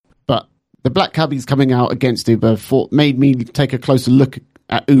 But the black cabbies coming out against Uber made me take a closer look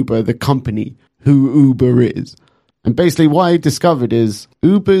at Uber, the company, who Uber is. And basically what I discovered is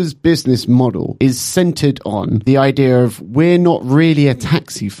Uber's business model is centered on the idea of we're not really a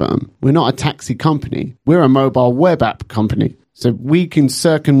taxi firm. We're not a taxi company. We're a mobile web app company. So we can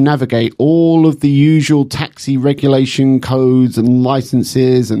circumnavigate all of the usual taxi regulation codes and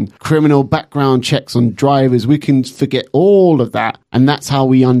licenses and criminal background checks on drivers. We can forget all of that. And that's how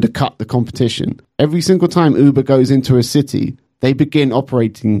we undercut the competition. Every single time Uber goes into a city, they begin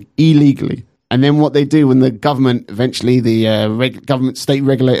operating illegally. And then what they do when the government, eventually the government state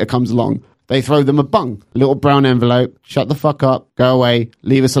regulator comes along, they throw them a bung, a little brown envelope, shut the fuck up, go away,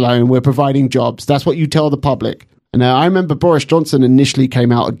 leave us alone, we're providing jobs. That's what you tell the public. And I remember Boris Johnson initially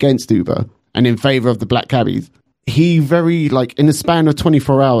came out against Uber and in favour of the black cabbies. He in the span of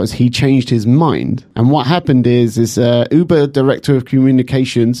 24 hours, he changed his mind. And what happened is Uber Director of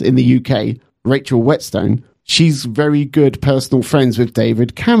Communications in the UK, Rachel Whetstone, she's very good personal friends with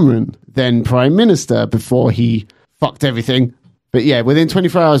David Cameron, then Prime Minister, before he fucked everything. But yeah, within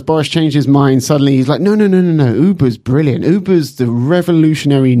 24 hours, Boris changed his mind. Suddenly he's like, no, Uber's brilliant. Uber's the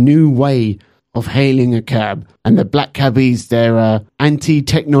revolutionary new way of hailing a cab. And the black cabbies, they're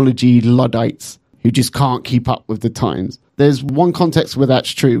anti-technology Luddites who just can't keep up with the times. There's one context where that's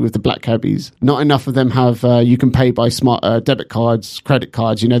true with the black cabbies. Not enough of them have, you can pay by smart debit cards, credit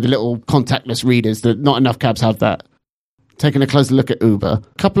cards, the little contactless readers. Not enough cabs have that. Taking a closer look at Uber.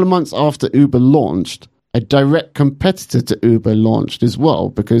 A couple of months after Uber launched, a direct competitor to Uber launched as well,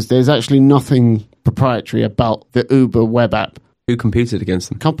 because there's actually nothing proprietary about the Uber web app. Who competed against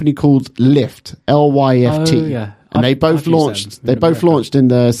them? A company called Lyft, Lyft. Oh, yeah. And they both launched. They both launched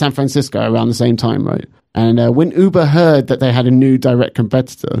in San Francisco around the same time, right? And when Uber heard that they had a new direct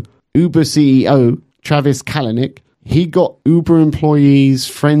competitor, Uber CEO Travis Kalanick, he got Uber employees,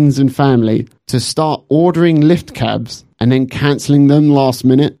 friends, and family to start ordering Lyft cabs and then cancelling them last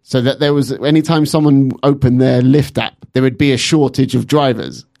minute, so that there was, anytime someone opened their Lyft app, there would be a shortage of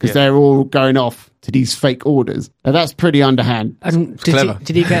drivers because they're all going off to these fake orders. Now that's pretty underhand. Clever.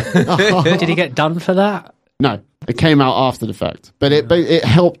 Did he get done for that? No, it came out after the fact, but it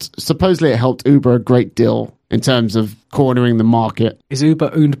helped. Supposedly, it helped Uber a great deal in terms of cornering the market. Is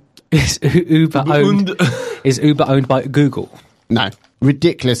Uber owned by Google? No,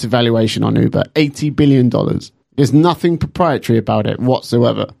 ridiculous evaluation on Uber, $80 billion. There's nothing proprietary about it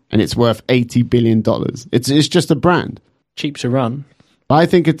whatsoever, and it's worth $80 billion. It's just a brand. Cheap to run. But I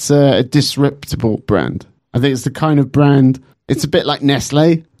think it's a disreputable brand. I think it's the kind of brand. It's a bit like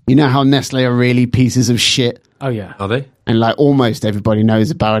Nestle. You know how Nestle are really pieces of shit? Oh, yeah. Are they? And almost everybody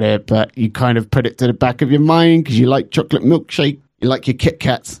knows about it, but you kind of put it to the back of your mind because you like chocolate milkshake, you like your Kit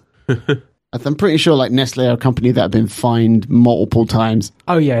Kats. I'm pretty sure Nestle are a company that have been fined multiple times.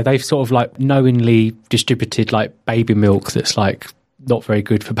 Oh, yeah. They've sort of knowingly distributed baby milk that's not very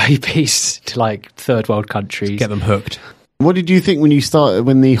good for babies to third world countries. Get them hooked. What did you think when you started,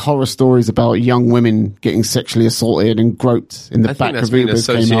 when the horror stories about young women getting sexually assaulted and groped in the back of Ubers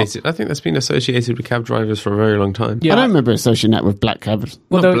came out? I think that's been associated with cab drivers for a very long time. Yeah, I don't remember associating that with black cabs.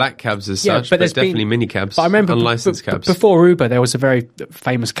 Not black cabs as such, but definitely mini cabs. But I remember unlicensed cabs. Before Uber, there was a very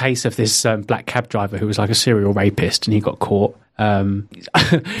famous case of this black cab driver who was a serial rapist, and he got caught.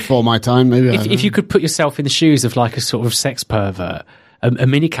 Before my time, maybe. If you could put yourself in the shoes of a sort of sex pervert, a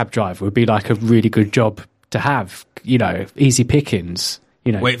mini cab driver would be a really good job to have, easy pickings.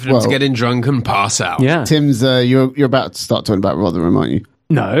 Wait for them to get in drunk and pass out. Yeah, Tim's. You're about to start talking about Rotherham, aren't you?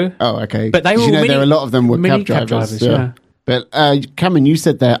 No. Oh, okay. But they were there are a lot of them were mini cab drivers. yeah. But Cameron, you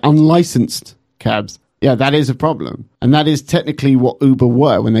said they're unlicensed cabs. Yeah, that is a problem. And that is technically what Uber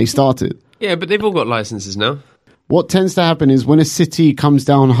were when they started. Yeah, but they've all got licenses now. What tends to happen is when a city comes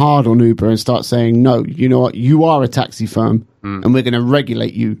down hard on Uber and starts saying, no, you know what, you are a taxi firm and we're going to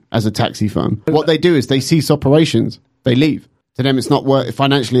regulate you as a taxi firm. What they do is they cease operations. They leave. To them, it's not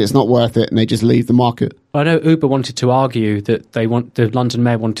financially, it's not worth it, and they just leave the market. I know Uber wanted to argue that the London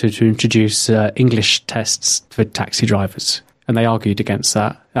Mayor wanted to introduce English tests for taxi drivers, and they argued against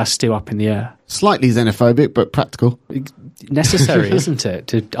that. That's still up in the air. Slightly xenophobic, but practical. Necessary, isn't it,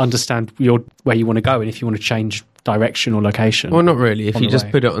 to understand where you want to go and if you want to change direction or location. Well, not really. If you just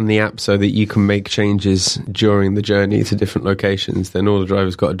put it on the app so that you can make changes during the journey to different locations, then all the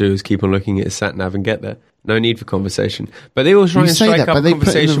driver's got to do is keep on looking at his sat-nav and get there. No need for conversation. But they all try and strike up a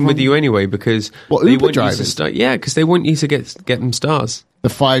conversation with you anyway because they want you to start. Yeah, because they want you to get them stars. The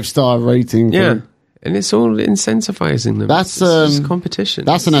 5-star rating. Yeah. And it's all incentivizing them. That's just competition.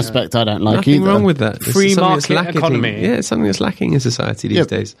 That's an aspect I don't like Nothing either. wrong with that. Free market economy. Yeah, it's something that's lacking in society these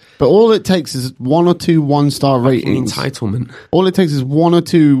days. But all it takes is 1 or 2 1-star ratings. Entitlement. All it takes is 1 or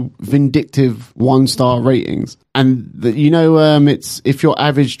 2 vindictive 1-star ratings. And it's if your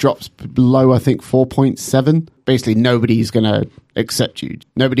average drops below, I think, 4.7, basically nobody's going to accept you.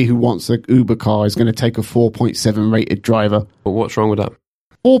 Nobody who wants an Uber car is going to take a 4.7 rated driver. But what's wrong with that?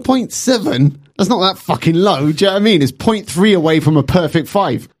 4.7? That's not that fucking low. Do you know what I mean? It's 0.3 away from a perfect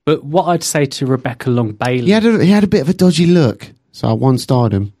 5. But what I'd say to Rebecca Long Bailey... He had a bit of a dodgy look, so I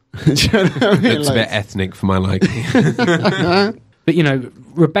 1-starred him. Do you know what I mean? It's a bit ethnic for my liking. But,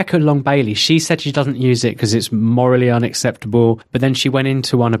 Rebecca Long Bailey, she said she doesn't use it because it's morally unacceptable. But then she went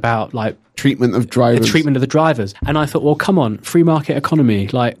into one about, treatment of drivers. Treatment of the drivers. And I thought, well, come on, free market economy.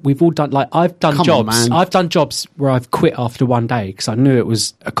 We've all done, I've done jobs. I've done jobs where I've quit after one day because I knew it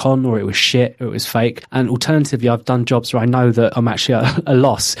was a con or it was shit or it was fake. And alternatively, I've done jobs where I know that I'm actually a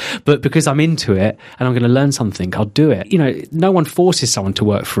loss. But because I'm into it and I'm going to learn something, I'll do it. No one forces someone to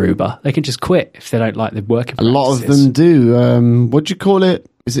work for Uber. They can just quit if they don't like the working practices. A lot of them do. What do you call it?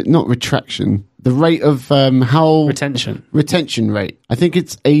 Is it not retraction? The rate of retention rate. I think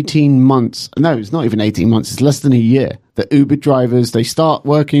it's 18 months. No, it's not even 18 months. It's less than a year. The Uber drivers, they start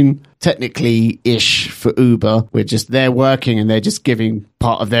working technically-ish for Uber. They're working and they're just giving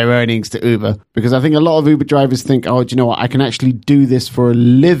part of their earnings to Uber. Because I think a lot of Uber drivers think, do you know what? I can actually do this for a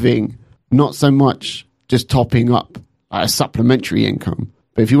living, not so much just topping up a supplementary income.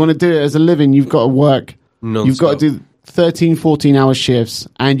 But if you want to do it as a living, you've got to work. Non-stop. You've got to do 13, 14-hour shifts,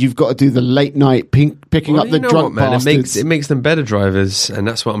 and you've got to do the late night picking up the drunk bastards. It makes them better drivers, and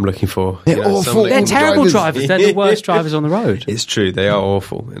that's what I'm looking for. They're awful. They're terrible drivers. They're the worst drivers on the road. It's true. They are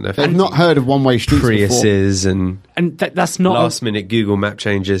awful. They've not heard of one-way streets Priuses before. and that's not last-minute Google Map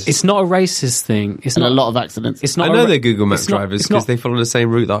changes. It's not a racist thing. It's not a lot of accidents. It's not. I know they're Google Map drivers because they follow the same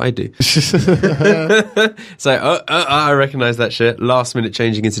route that I do. So I recognise that shit. Last-minute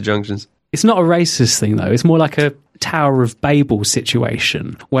changing into junctions. It's not a racist thing, though. It's more like a Tower of Babel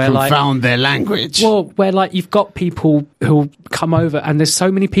situation where confound their language. Well, where you've got people who come over, and there's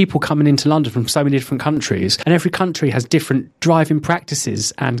so many people coming into London from so many different countries, and every country has different driving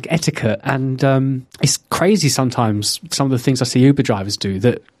practices and etiquette, and it's crazy sometimes some of the things I see Uber drivers do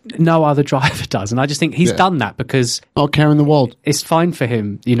that no other driver does, and I just think he's done that because not care in the world. It's fine for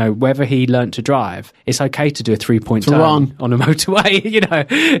him, whether he learnt to drive, it's okay to do a 3-point turn on a motorway.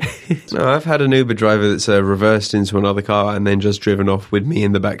 No, I've had an Uber driver that's reversed into another car and then just driven off with me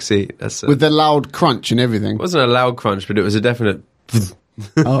in the back seat. That's with the loud crunch and everything. It wasn't a loud crunch, but it was a definite.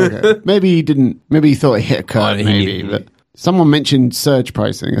 Oh, okay. Maybe he didn't. Maybe he thought it hit a curb. But someone mentioned surge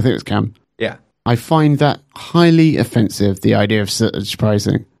pricing. I think it was Cam. Yeah, I find that highly offensive. The idea of surge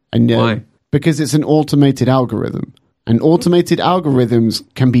pricing, and why? Because it's an automated algorithm, and automated algorithms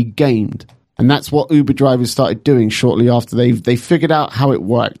can be gamed. And that's what Uber drivers started doing shortly after they figured out how it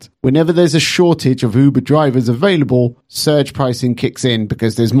worked. Whenever there's a shortage of Uber drivers available, surge pricing kicks in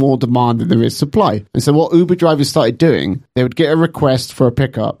because there's more demand than there is supply. And so what Uber drivers started doing, they would get a request for a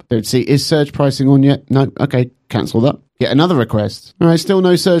pickup. They would see, is surge pricing on yet? No. Okay, cancel that. Get another request. All right, still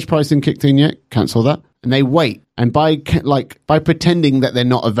no surge pricing kicked in yet? Cancel that. And they wait. And by pretending that they're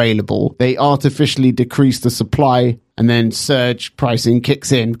not available, they artificially decrease the supply, and then surge pricing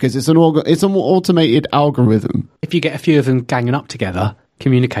kicks in because it's an automated algorithm. If you get a few of them ganging up together,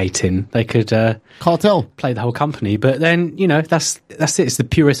 communicating, they could cartel play the whole company. But then that's it. It's the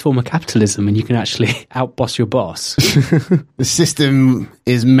purest form of capitalism, and you can actually outboss your boss. The system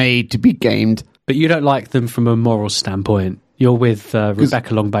is made to be gamed. But you don't like them from a moral standpoint. You're with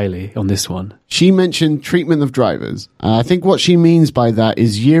Rebecca Long-Bailey on this one. She mentioned treatment of drivers. I think what she means by that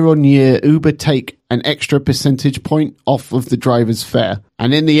is year on year, Uber take an extra percentage point off of the driver's fare.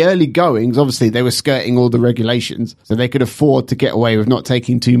 And in the early goings, obviously, they were skirting all the regulations, so they could afford to get away with not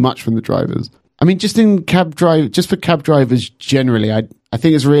taking too much from the drivers. I mean, just for cab drivers generally, I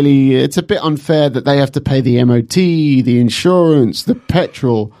think it's a bit unfair that they have to pay the MOT, the insurance, the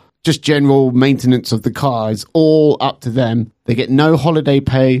petrol, just general maintenance of the car is all up to them. They get no holiday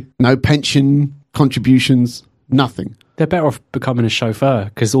pay, no pension contributions, nothing. They're better off becoming a chauffeur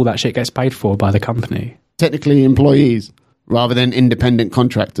because all that shit gets paid for by the company. Technically employees rather than independent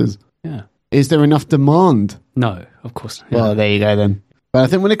contractors. Yeah. Is there enough demand? No, of course. Yeah. Well, there you go then. But I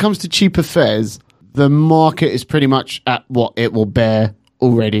think when it comes to cheaper fares, the market is pretty much at what it will bear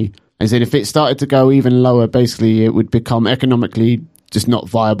already. As in, if it started to go even lower, basically it would become economically just not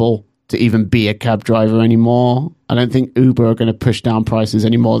viable to even be a cab driver anymore. I don't think Uber are going to push down prices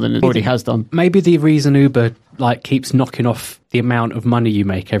any more than it already has done. Maybe the reason Uber keeps knocking off the amount of money you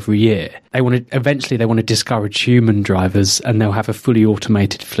make every year, they want to discourage human drivers, and they'll have a fully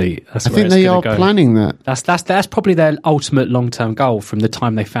automated fleet. I think they are planning that. That's probably their ultimate long-term goal from the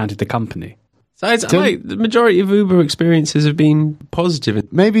time they founded the company. So the majority of Uber experiences have been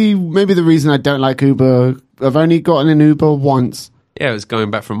positive. Maybe the reason I don't like Uber, I've only gotten an Uber once. Yeah, it was going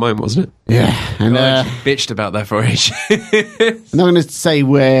back from mine, wasn't it? Yeah. And bitched about that for ages. I'm not going to say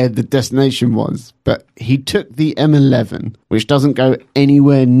where the destination was, but he took the M11, which doesn't go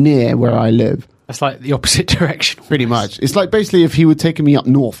anywhere near where I live. That's like the opposite direction. Pretty much. It's like basically if he were taking me up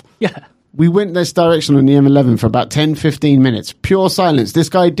north. Yeah. We went this direction on the M11 for about 10, 15 minutes. Pure silence. This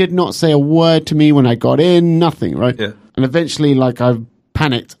guy did not say a word to me when I got in, nothing, right? Yeah. And eventually, I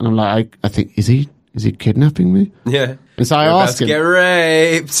panicked, and I'm like, I think, is he kidnapping me? Yeah. And so I asked him. Get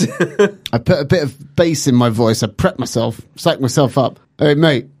raped. I put a bit of bass in my voice. I prepped myself, psyched myself up. Hey,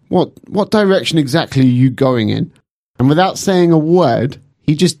 mate, what direction exactly are you going in? And without saying a word,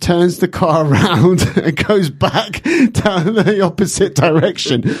 he just turns the car around and goes back down the opposite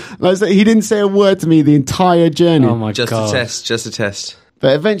direction. He didn't say a word to me the entire journey. Oh my God. Just a test.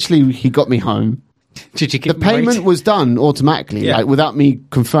 But eventually he got me home. Did you get the payment was done automatically, without me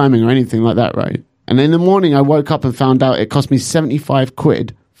confirming or anything like that, right? And in the morning I woke up and found out it cost me 75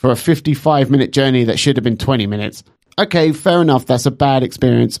 quid for a 55-minute journey that should have been 20 minutes. Okay, fair enough. That's a bad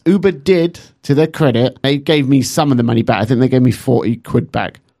experience. Uber did, to their credit, they gave me some of the money back. I think they gave me 40 quid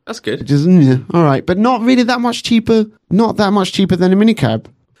back. That's good. Which is, all right. But not really that much cheaper. Not that much cheaper than a minicab.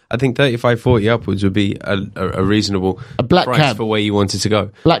 I think 35, 40 upwards would be a reasonable black price cab for where you wanted to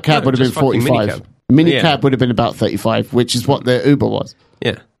go. Black cab would have been 45. Minicab would have been about 35, which is what the Uber was.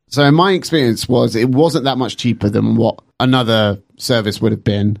 Yeah. So my experience was it wasn't that much cheaper than what another service would have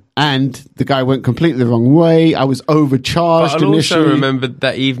been. And the guy went completely the wrong way. I was overcharged but I initially. also remember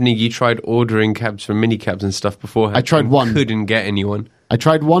that evening you tried ordering cabs from minicabs and stuff beforehand. I tried one. Couldn't get anyone. I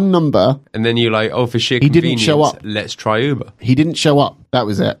tried one number. And then you're like, for sheer he convenience, didn't show up. Let's try Uber. He didn't show up. That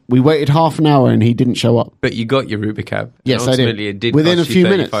was it. We waited half an hour and he didn't show up. But you got your Uber cab. Yes, I did. It did within cost a few you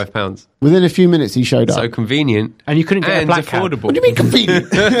minutes. £35. Within a few minutes he showed up. So convenient. And you couldn't get and a black affordable. cab. What do you mean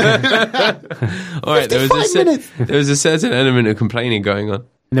convenient? All right, there was a certain element of complaining going on.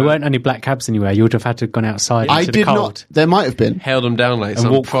 And there weren't any black cabs anywhere. You would have had to have gone outside into the cold. Not. There might have been. Held them down like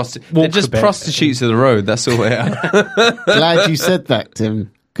some They're just a bit. prostitutes of the road. That's all they are. Glad you said that, Tim.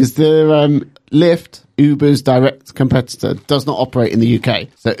 Because the Lyft, Uber's direct competitor, does not operate in the UK.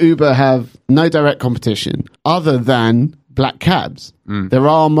 So Uber have no direct competition other than black cabs. There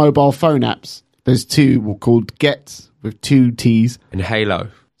are mobile phone apps. There's two called Get with 2 T's. And Halo.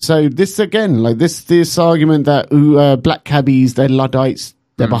 So this again, this argument that black cabbies, they're Luddites,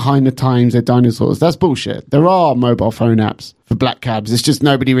 they're behind the times, they're dinosaurs. That's bullshit. There are mobile phone apps for black cabs. It's just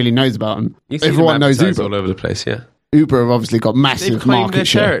nobody really knows about them. Everyone knows Uber. All over the place, yeah. Uber have obviously got massive market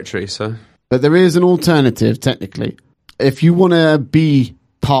share. Territory, so. But there is an alternative, technically. If you want to be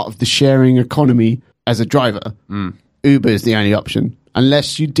part of the sharing economy as a driver, Uber is the only option.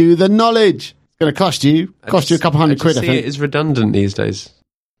 Unless you do the knowledge. It's going to cost you a couple $100 quid, I think. It is redundant these days.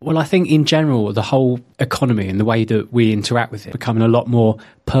 Well, I think in general, the whole economy and the way that we interact with it becoming a lot more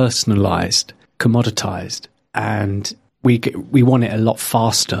personalised, commoditised, and we want it a lot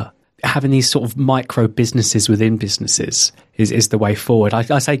faster. Having these sort of micro businesses within businesses is the way forward.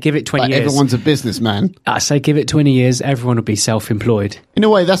 I say give it 20 years. Everyone's a businessman. I say give it 20 years, everyone will be self-employed. In a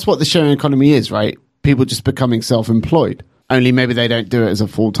way, that's what the sharing economy is, right? People just becoming self-employed. Only maybe they don't do it as a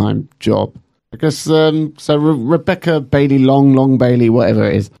full-time job. I guess, Rebecca Bailey, Long Bailey, whatever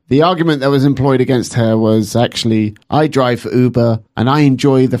it is. The argument that was employed against her was actually, I drive for Uber and I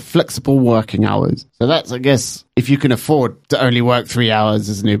enjoy the flexible working hours. So that's, I guess, if you can afford to only work 3 hours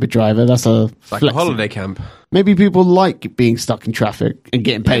as an Uber driver, that's it's like a holiday camp. Maybe people like being stuck in traffic and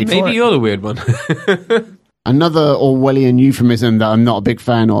getting paid for it. Maybe you're the weird one. Another Orwellian euphemism that I'm not a big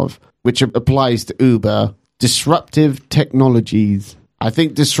fan of, which applies to Uber, disruptive technologies. I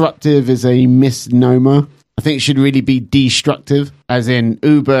think disruptive is a misnomer. I think it should really be destructive, as in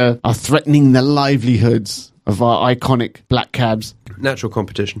Uber are threatening the livelihoods of our iconic black cabs. Natural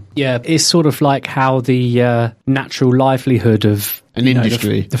competition. Yeah, it's sort of like how the natural livelihood of an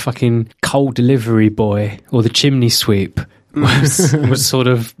industry, the fucking coal delivery boy or the chimney sweep was sort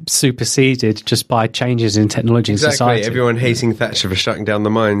of superseded just by changes in technology and society. Everyone hating Thatcher for shutting down the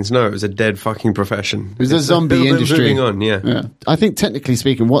mines. No, it was a dead fucking profession. It was a zombie industry. Moving on, yeah. I think technically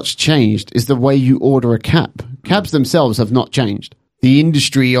speaking, what's changed is the way you order a cab. Cabs themselves have not changed. The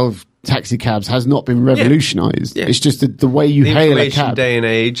industry of taxi cabs has not been revolutionised. Yeah. It's just the way you hail a cab. The day and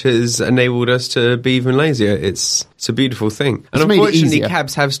age has enabled us to be even lazier. It's a beautiful thing. And unfortunately,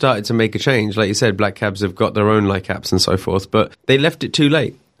 cabs have started to make a change. Like you said, black cabs have got their own like apps and so forth, but they left it too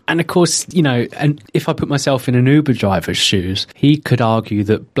late. And of course, and if I put myself in an Uber driver's shoes, he could argue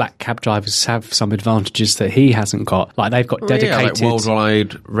that black cab drivers have some advantages that he hasn't got. Like they've got dedicated... like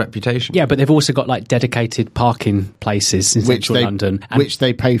worldwide reputation. Yeah, but they've also got like dedicated parking places in central London. Which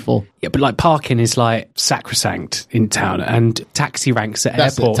they pay for. Yeah, but like parking is like sacrosanct in town, and taxi ranks at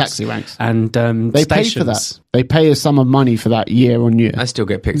airports. Taxi ranks. And they stations. Pay for that. They pay a sum of money for that year on year. I still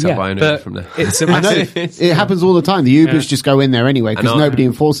get picked up by an Uber from there. It's a massive... It happens all the time. The Ubers just go in there anyway because nobody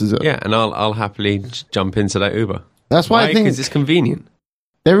enforces it. Yeah, and I'll happily jump into that Uber. That's why I think... Because it's convenient.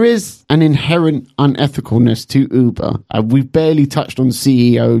 There is an inherent unethicalness to Uber. We've barely touched on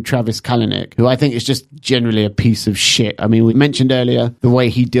CEO Travis Kalanick, who I think is just generally a piece of shit. I mean, we mentioned earlier the way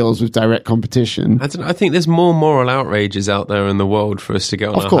he deals with direct competition. I think there's more moral outrages out there in the world for us to get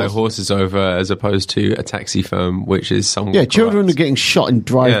on our high horses over, as opposed to a taxi firm, which is somewhat corrupt. Children are getting shot in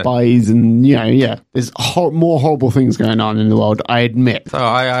drive-bys and, there's more horrible things going on in the world, I admit. So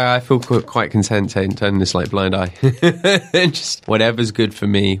I feel quite content turning this like blind eye. Just whatever's good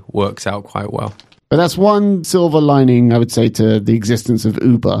for me works out quite well. But that's one silver lining, I would say, to the existence of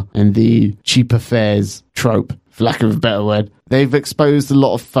Uber and the cheaper fares trope, for lack of a better word. They've exposed a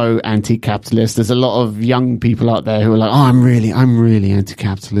lot of faux anti-capitalists. There's a lot of young people out there who are like, I'm really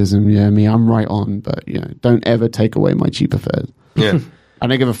anti-capitalism. Yeah, I'm right on, but don't ever take away my cheaper fares. Yeah. I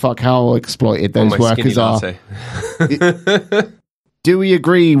don't give a fuck how exploited those workers are. Do we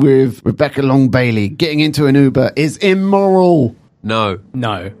agree with Rebecca Long Bailey? Getting into an Uber is immoral. No.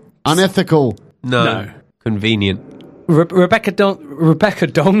 Unethical. No. Convenient. Rebecca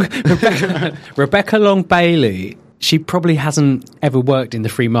Long Bailey, she probably hasn't ever worked in the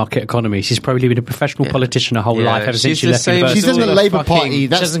free market economy. She's probably been a professional politician her whole life ever since she left university. She's in the Labour Party.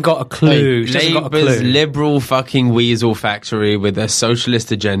 She hasn't got a clue. Labour's liberal fucking weasel factory with a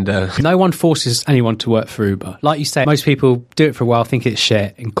socialist agenda. No one forces anyone to work for Uber. Like you say, most people do it for a while, think it's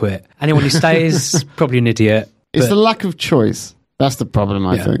shit and quit. Anyone who stays, probably an idiot. It's the lack of choice. That's the problem,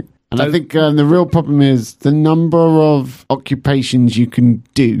 I think. And I think the real problem is the number of occupations you can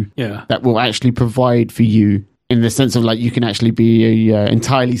do that will actually provide for you, in the sense of like you can actually be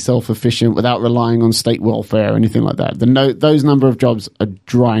entirely self-efficient without relying on state welfare or anything like that. Those number of jobs are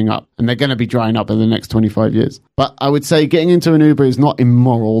drying up, and they're going to be drying up in the next 25 years. But I would say getting into an Uber is not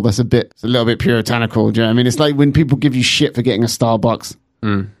immoral. It's a little bit puritanical. Do you know what I mean? It's like when people give you shit for getting a Starbucks.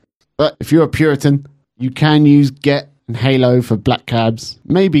 But if you're a Puritan, you can use Get and Halo for black cabs.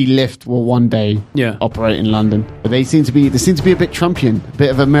 Maybe Lyft will one day operate in London. But they seem to be a bit Trumpian, a bit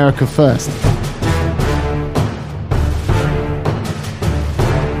of America first.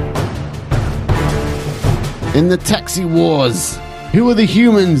 In the taxi wars, who are the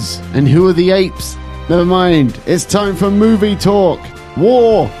humans and who are the apes? Never mind, it's time for movie talk.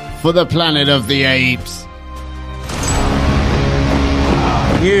 War for the Planet of the Apes.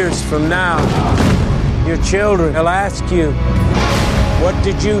 Years from now, your children will ask you, what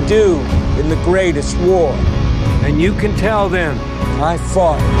did you do in the greatest war? And you can tell them, I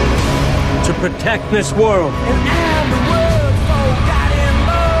fought to protect this world.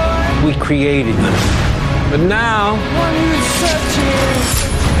 We created them. But now,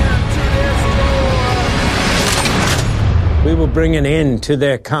 we will bring an end to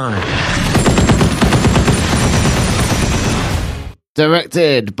their kind.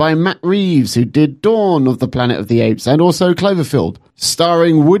 Directed by Matt Reeves, who did Dawn of the Planet of the Apes and also Cloverfield.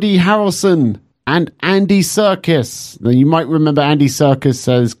 Starring Woody Harrelson and Andy Serkis. Now, you might remember Andy Serkis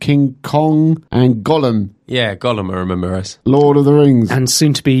as King Kong and Gollum. Yeah, Gollum I remember as. Lord of the Rings. And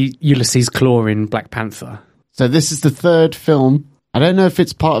soon to be Ulysses Claw in Black Panther. So this is the third film. I don't know if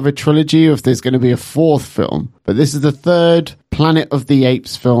it's part of a trilogy or if there's going to be a fourth film, but this is the third Planet of the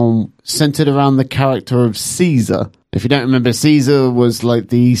Apes film centered around the character of Caesar. If you don't remember, Caesar was like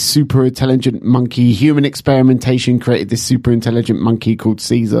the super intelligent monkey. Human experimentation created this super intelligent monkey called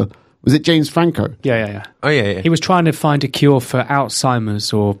Caesar. Was it James Franco? Yeah. Oh, yeah. He was trying to find a cure for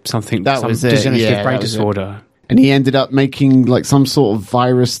Alzheimer's or something. That was it. Degenerative brain disorder. And he ended up making like some sort of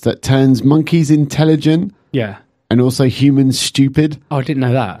virus that turns monkeys intelligent. Yeah. And also humans stupid. Oh, I didn't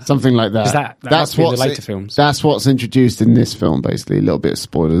know that. Something like that. That's what's in the later films. That's what's introduced in this film, basically. A little bit of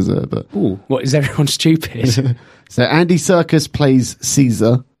spoilers there, but... Ooh, what, is everyone stupid? So Andy Serkis plays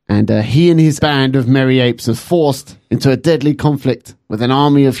Caesar, and he and his band of merry apes are forced into a deadly conflict with an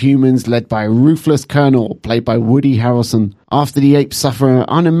army of humans led by a ruthless colonel, played by Woody Harrelson. After the apes suffer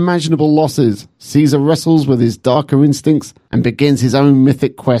unimaginable losses, Caesar wrestles with his darker instincts and begins his own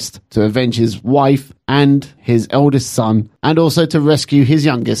mythic quest to avenge his wife and his eldest son, and also to rescue his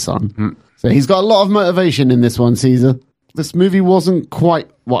youngest son. So he's got a lot of motivation in this one, Caesar. This movie wasn't quite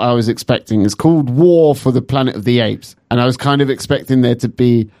what I was expecting. It's called War for the Planet of the Apes. And I was kind of expecting there to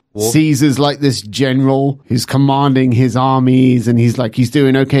be Caesar's like this general who's commanding his armies, and he's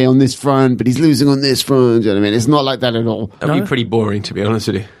doing okay on this front, but he's losing on this front. Do you know what I mean? It's not like that at all. That'd be pretty boring, to be honest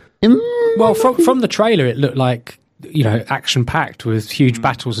with you. Well, from the trailer, it looked like, action-packed with huge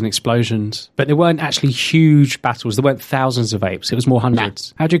battles and explosions. But there weren't actually huge battles. There weren't thousands of apes. It was more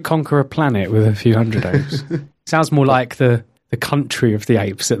hundreds. How do you conquer a planet with a few hundred apes? Sounds more like the country of the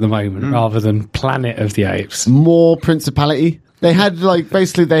apes at the moment rather than planet of the apes. More principality. They had,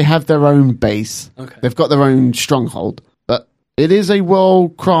 basically they have their own base. Okay. They've got their own stronghold. But it is a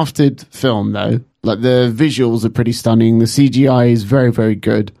well-crafted film, though. Like, the visuals are pretty stunning. The CGI is very, very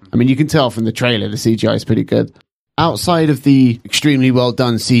good. I mean, you can tell from the trailer the CGI is pretty good. Outside of the extremely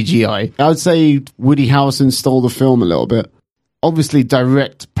well-done CGI, I would say Woody Harrelson stole the film a little bit. Obviously,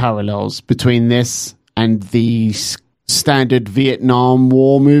 direct parallels between this and the standard Vietnam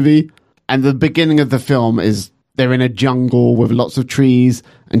War movie. And the beginning of the film is they're in a jungle with lots of trees,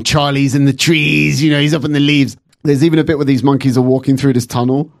 and Charlie's in the trees, he's up in the leaves. There's even a bit where these monkeys are walking through this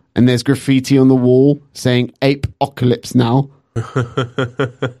tunnel, and there's graffiti on the wall saying Ape-ocalypse now.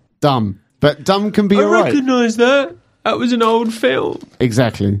 Dumb. But dumb can be alright. I recognise that. That was an old film.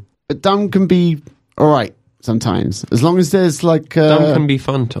 Exactly. But dumb can be alright sometimes. As long as there's dumb can be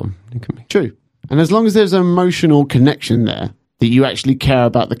fun, Tom. It can be. True. And as long as there's an emotional connection there, that you actually care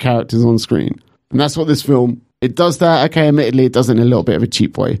about the characters on screen. And that's what this film, it does that. Okay, admittedly, it does it in a little bit of a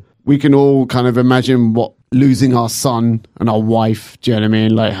cheap way. We can all kind of imagine what losing our son and our wife, do you know what I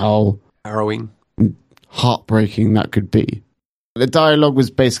mean? Like how harrowing, heartbreaking that could be. The dialogue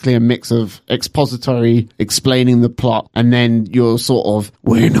was basically a mix of expository, explaining the plot, and then you're sort of,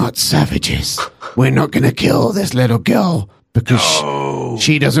 we're not savages. We're not going to kill this little girl because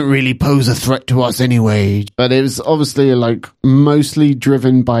she doesn't really pose a threat to us anyway. But it was obviously mostly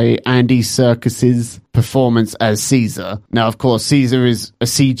driven by Andy Serkis's performance as Caesar. Now, of course, Caesar is a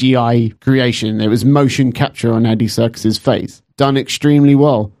CGI creation. It was motion capture on Andy Serkis's face. Done extremely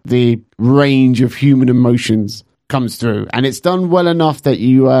well. The range of human emotions comes through, and it's done well enough that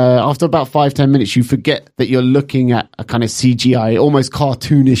you after about 5-10 minutes you forget that you're looking at a kind of CGI, almost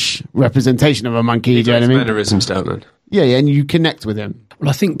cartoonish representation of a monkey. Do you know what I mean? Mannerisms down then. Yeah, and you connect with him. Well,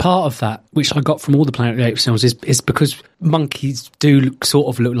 I think part of that, which I got from all the Planet of the Apes films, is because monkeys do sort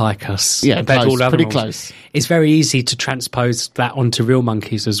of look like us. Yeah, close, all pretty close. It's very easy to transpose that onto real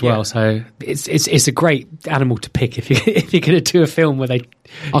monkeys as well. Yeah. So it's a great animal to pick if you're going to do a film where they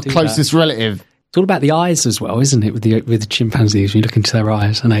our closest relative. It's all about the eyes as well, isn't it? With the chimpanzees, when you look into their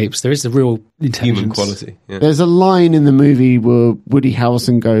eyes and apes, there is a real intelligence. Human quality. Yeah. There's a line in the movie where Woody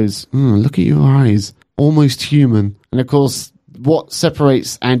Harrelson goes, "Look at your eyes, almost human." And of course, what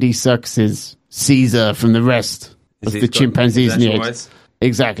separates Andy Serkis's Caesar from the rest of the chimpanzees and the apes?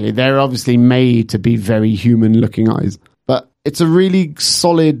 Exactly, they're obviously made to be very human-looking eyes. But it's a really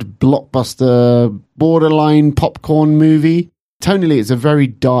solid blockbuster, borderline popcorn movie. Tonally, it's a very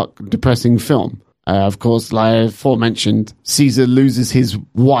dark, depressing film. Of course, like aforementioned, Caesar loses his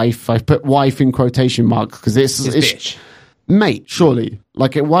wife. I put wife in quotation marks because it's bitch. Mate, surely.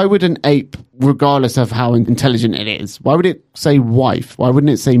 Why would an ape, regardless of how intelligent it is, why would it say wife? Why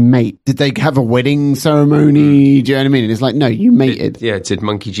wouldn't it say mate? Did they have a wedding ceremony? Do you know what I mean? And it's like, no, you mated. Did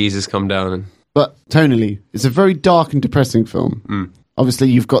Monkey Jesus come down? But tonally, it's a very dark and depressing film. Obviously,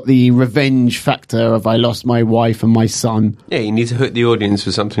 you've got the revenge factor of I lost my wife and my son. Yeah, you need to hook the audience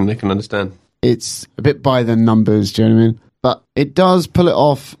with something they can understand. It's a bit by the numbers, do you know what I mean? But it does pull it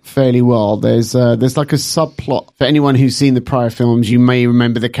off fairly well. There's like a subplot. For anyone who's seen the prior films, you may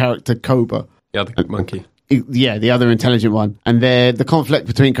remember the character Cobra. The other monkey. Yeah, the other intelligent one. And the conflict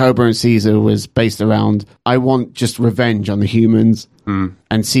between Cobra and Caesar was based around, I want just revenge on the humans.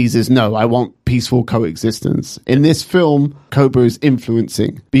 And Caesar's, no, I want peaceful coexistence. In this film, Cobra is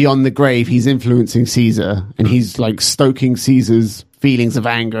influencing. Beyond the grave, he's influencing Caesar. And he's like stoking Caesar's feelings of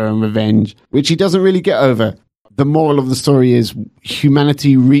anger and revenge, which he doesn't really get over. The moral of the story is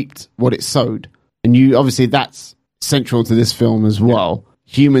humanity reaped what it sowed. And obviously that's central to this film as well.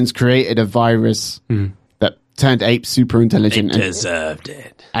 Humans created a virus that turned apes super intelligent. They deserved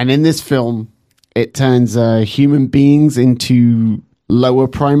it. And in this film, it turns human beings into lower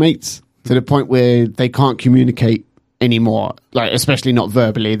primates to the point where they can't communicate anymore, like especially not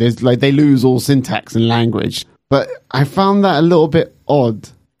verbally. There's like they lose all syntax and language. But I found that a little bit odd.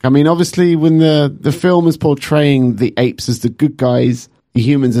 I mean, obviously, when the film is portraying the apes as the good guys, the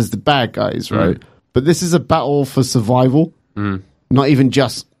humans as the bad guys, right? But this is a battle for survival, not even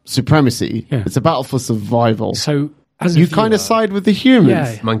just supremacy. Yeah. It's a battle for survival. So you kind of side with the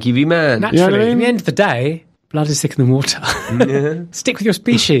humans. Yeah. Monkey v. man. Naturally, you know what I mean? At the end of the day, blood is thicker than water. Stick with your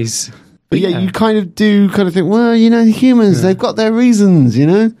species. But yeah, you kind of think, well, humans, they've got their reasons,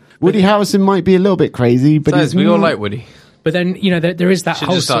 Woody Harrelson might be a little bit crazy, but we all like Woody. But then, there is that should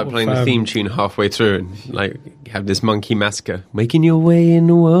whole just start sort playing of, the theme tune halfway through and like have this monkey massacre. Making your way in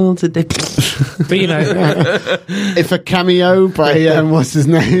the world today. But if a cameo by what's his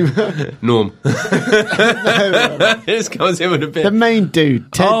name? Norm. This comes in with a bit. The main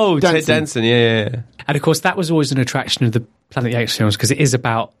dude, Ted Danson. Ted Danson, yeah. And of course, that was always an attraction of the Planet of the Apes films because it is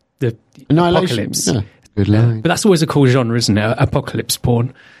about the apocalypse. Yeah. Good line. But that's always a cool genre, isn't it? Apocalypse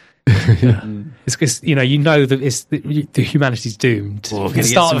porn. It's because that the humanity's doomed. Well, the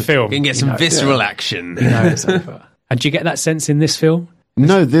start of the film, you can get some visceral action. It's over. And do you get that sense in this film?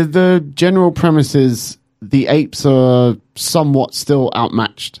 No, the general premise is the apes are somewhat still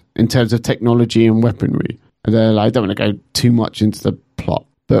outmatched in terms of technology and weaponry. And I don't want to go too much into the plot,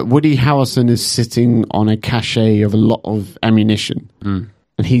 but Woody Harrelson is sitting on a cache of a lot of ammunition, and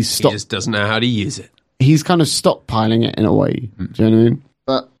he just doesn't know how to use it. He's kind of stockpiling it in a way. Do you know what I mean?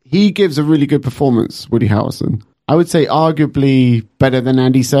 But he gives a really good performance, Woody Harrelson. I would say arguably better than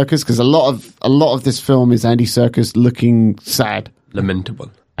Andy Serkis, because a lot of this film is Andy Serkis looking sad. Lamentable.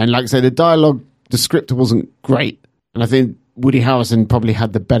 And like I say, the script wasn't great. And I think Woody Harrelson probably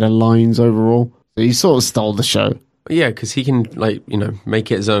had the better lines overall. So he sort of stole the show. Yeah, because he can,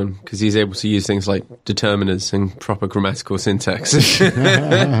 make it his own, because he's able to use things like determiners and proper grammatical syntax.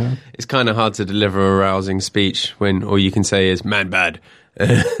 It's kind of hard to deliver a rousing speech when all you can say is, man bad.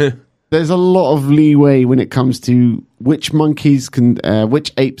 There's a lot of leeway when it comes to which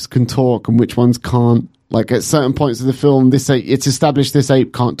which apes can talk and which ones can't. Like at certain points of the film, it's established this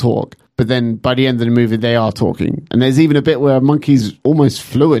ape can't talk. But then by the end of the movie, they are talking. And there's even a bit where a monkey's almost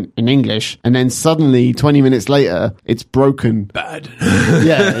fluent in English. And then suddenly, 20 minutes later, it's broken. Bad.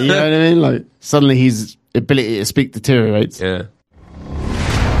 Yeah, you know what I mean? Like suddenly his ability to speak deteriorates. Yeah.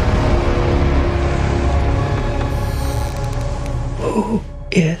 Who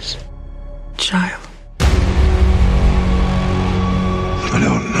is child? I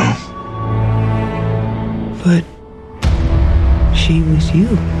don't know. But she was you.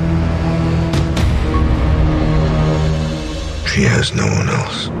 She has no one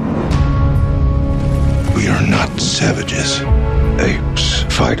else. We are not savages. Apes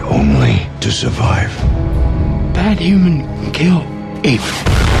fight only to survive. Bad human kill ape.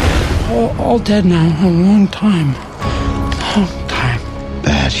 All dead now. A long time. Long time.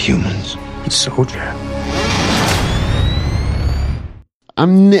 Bad humans. Soldier.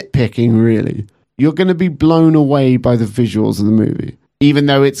 I'm nitpicking, really. You're going to be blown away by the visuals of the movie. Even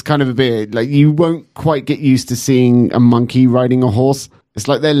though it's kind of a bit, you won't quite get used to seeing a monkey riding a horse. It's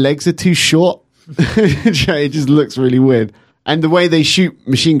like their legs are too short. It just looks really weird. And the way they shoot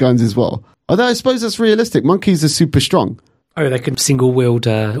machine guns as well. Although I suppose that's realistic. Monkeys are super strong. Oh, they can single-wield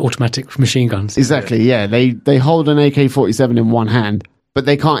automatic machine guns. Exactly, yeah. They hold an AK-47 in one hand, but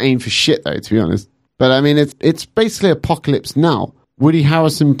they can't aim for shit, though, to be honest. But, I mean, it's basically Apocalypse Now. Woody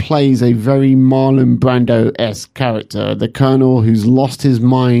Harrelson plays a very Marlon Brando-esque character, the colonel who's lost his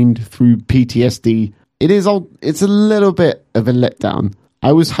mind through PTSD. It's a little bit of a letdown.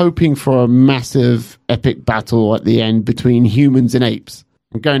 I was hoping for a massive epic battle at the end between humans and apes.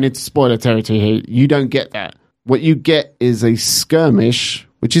 I'm going into spoiler territory here. You don't get that. What you get is a skirmish,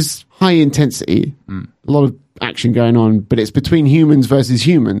 which is high intensity, a lot of action going on, but it's between humans versus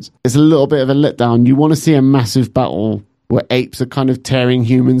humans. It's a little bit of a letdown. You want to see a massive battle where apes are kind of tearing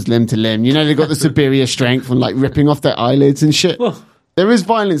humans limb to limb. You know, they've got the superior strength and like ripping off their eyelids and shit. Well, there is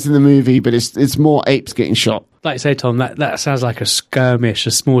violence in the movie, but it's more apes getting shot. Like you say, Tom, that sounds like a skirmish,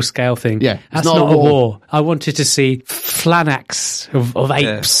 a small scale thing. Yeah, that's not a war. I wanted to see phalanx of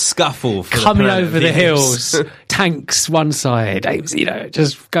apes scuffle coming over the hills, tanks one side, apes,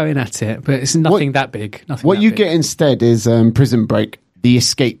 just going at it. But it's nothing that big. What you get instead is Prison Break, the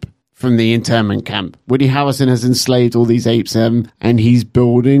escape from the internment camp. Woody Harrelson has enslaved all these apes, and he's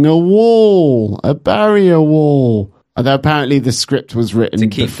building a wall, a barrier wall. Although apparently the script was written to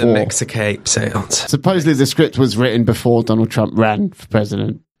keep before. the Mexican apes out. Supposedly the script was written before Donald Trump ran for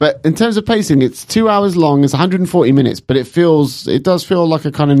president. But in terms of pacing, it's 2 hours long, it's 140 minutes, but it does feel like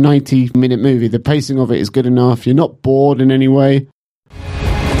a kind of 90-minute movie. The pacing of it is good enough. You're not bored in any way.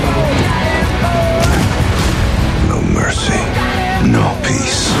 No mercy, no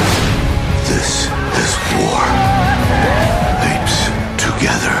peace. This is war. Apes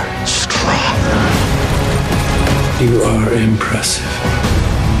together, strong. You are impressive.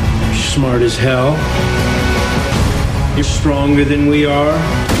 You're smart as hell. You're stronger than we are.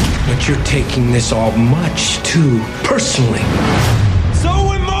 But you're taking this all much too personally. So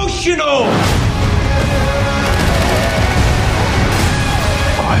emotional!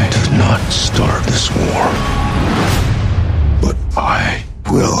 I did not start this war. But I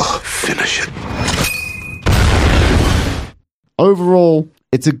will finish it. Overall,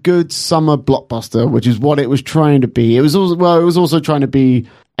 it's a good summer blockbuster, which is what it was trying to be. It was also trying to be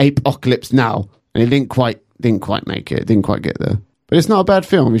Apocalypse Now, and it didn't quite make it. It didn't quite get there. But it's not a bad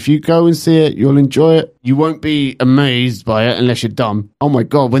film. If you go and see it, you'll enjoy it. You won't be amazed by it unless you're dumb. Oh my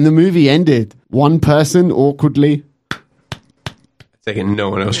God, when the movie ended, one person awkwardly... Thinking no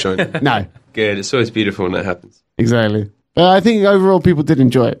one else joined in. No. Good. It's always beautiful when that happens. Exactly. But I think overall people did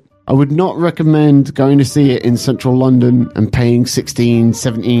enjoy it. I would not recommend going to see it in central London and paying 16,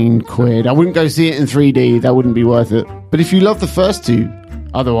 17 quid. I wouldn't go see it in 3D. That wouldn't be worth it. But if you love the first two,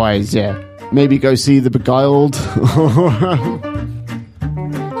 otherwise, yeah, maybe go see The Beguiled.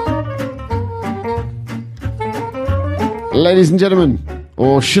 Ladies and gentlemen,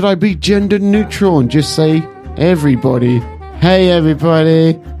 or should I be gender neutral and just say everybody? Hey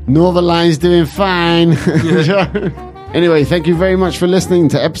everybody, Northern Line's doing fine. Anyway, thank you very much for listening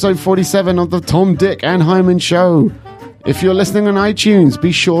to episode 47 of the Tom, Dick and Hyman Show. If you're listening on iTunes,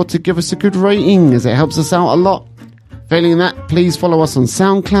 be sure to give us a good rating as it helps us out a lot. Failing that, please follow us on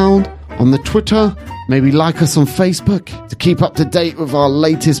SoundCloud, on the Twitter, maybe like us on Facebook to keep up to date with our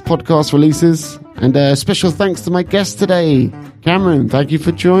latest podcast releases. And special thanks to my guest today, Cameron. Thank you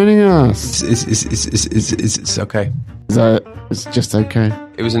for joining us. It's okay. It's just okay.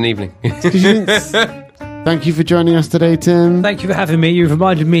 It was an evening. Thank you for joining us today, Tim. Thank you for having me. You've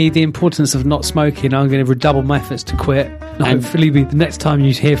reminded me the importance of not smoking. I'm going to redouble my efforts to quit. And hopefully the next time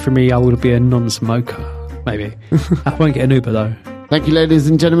you hear from me, I will be a non-smoker. Maybe. I won't get an Uber, though. Thank you, ladies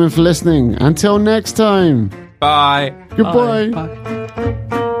and gentlemen, for listening. Until next time. Bye. Goodbye. Bye.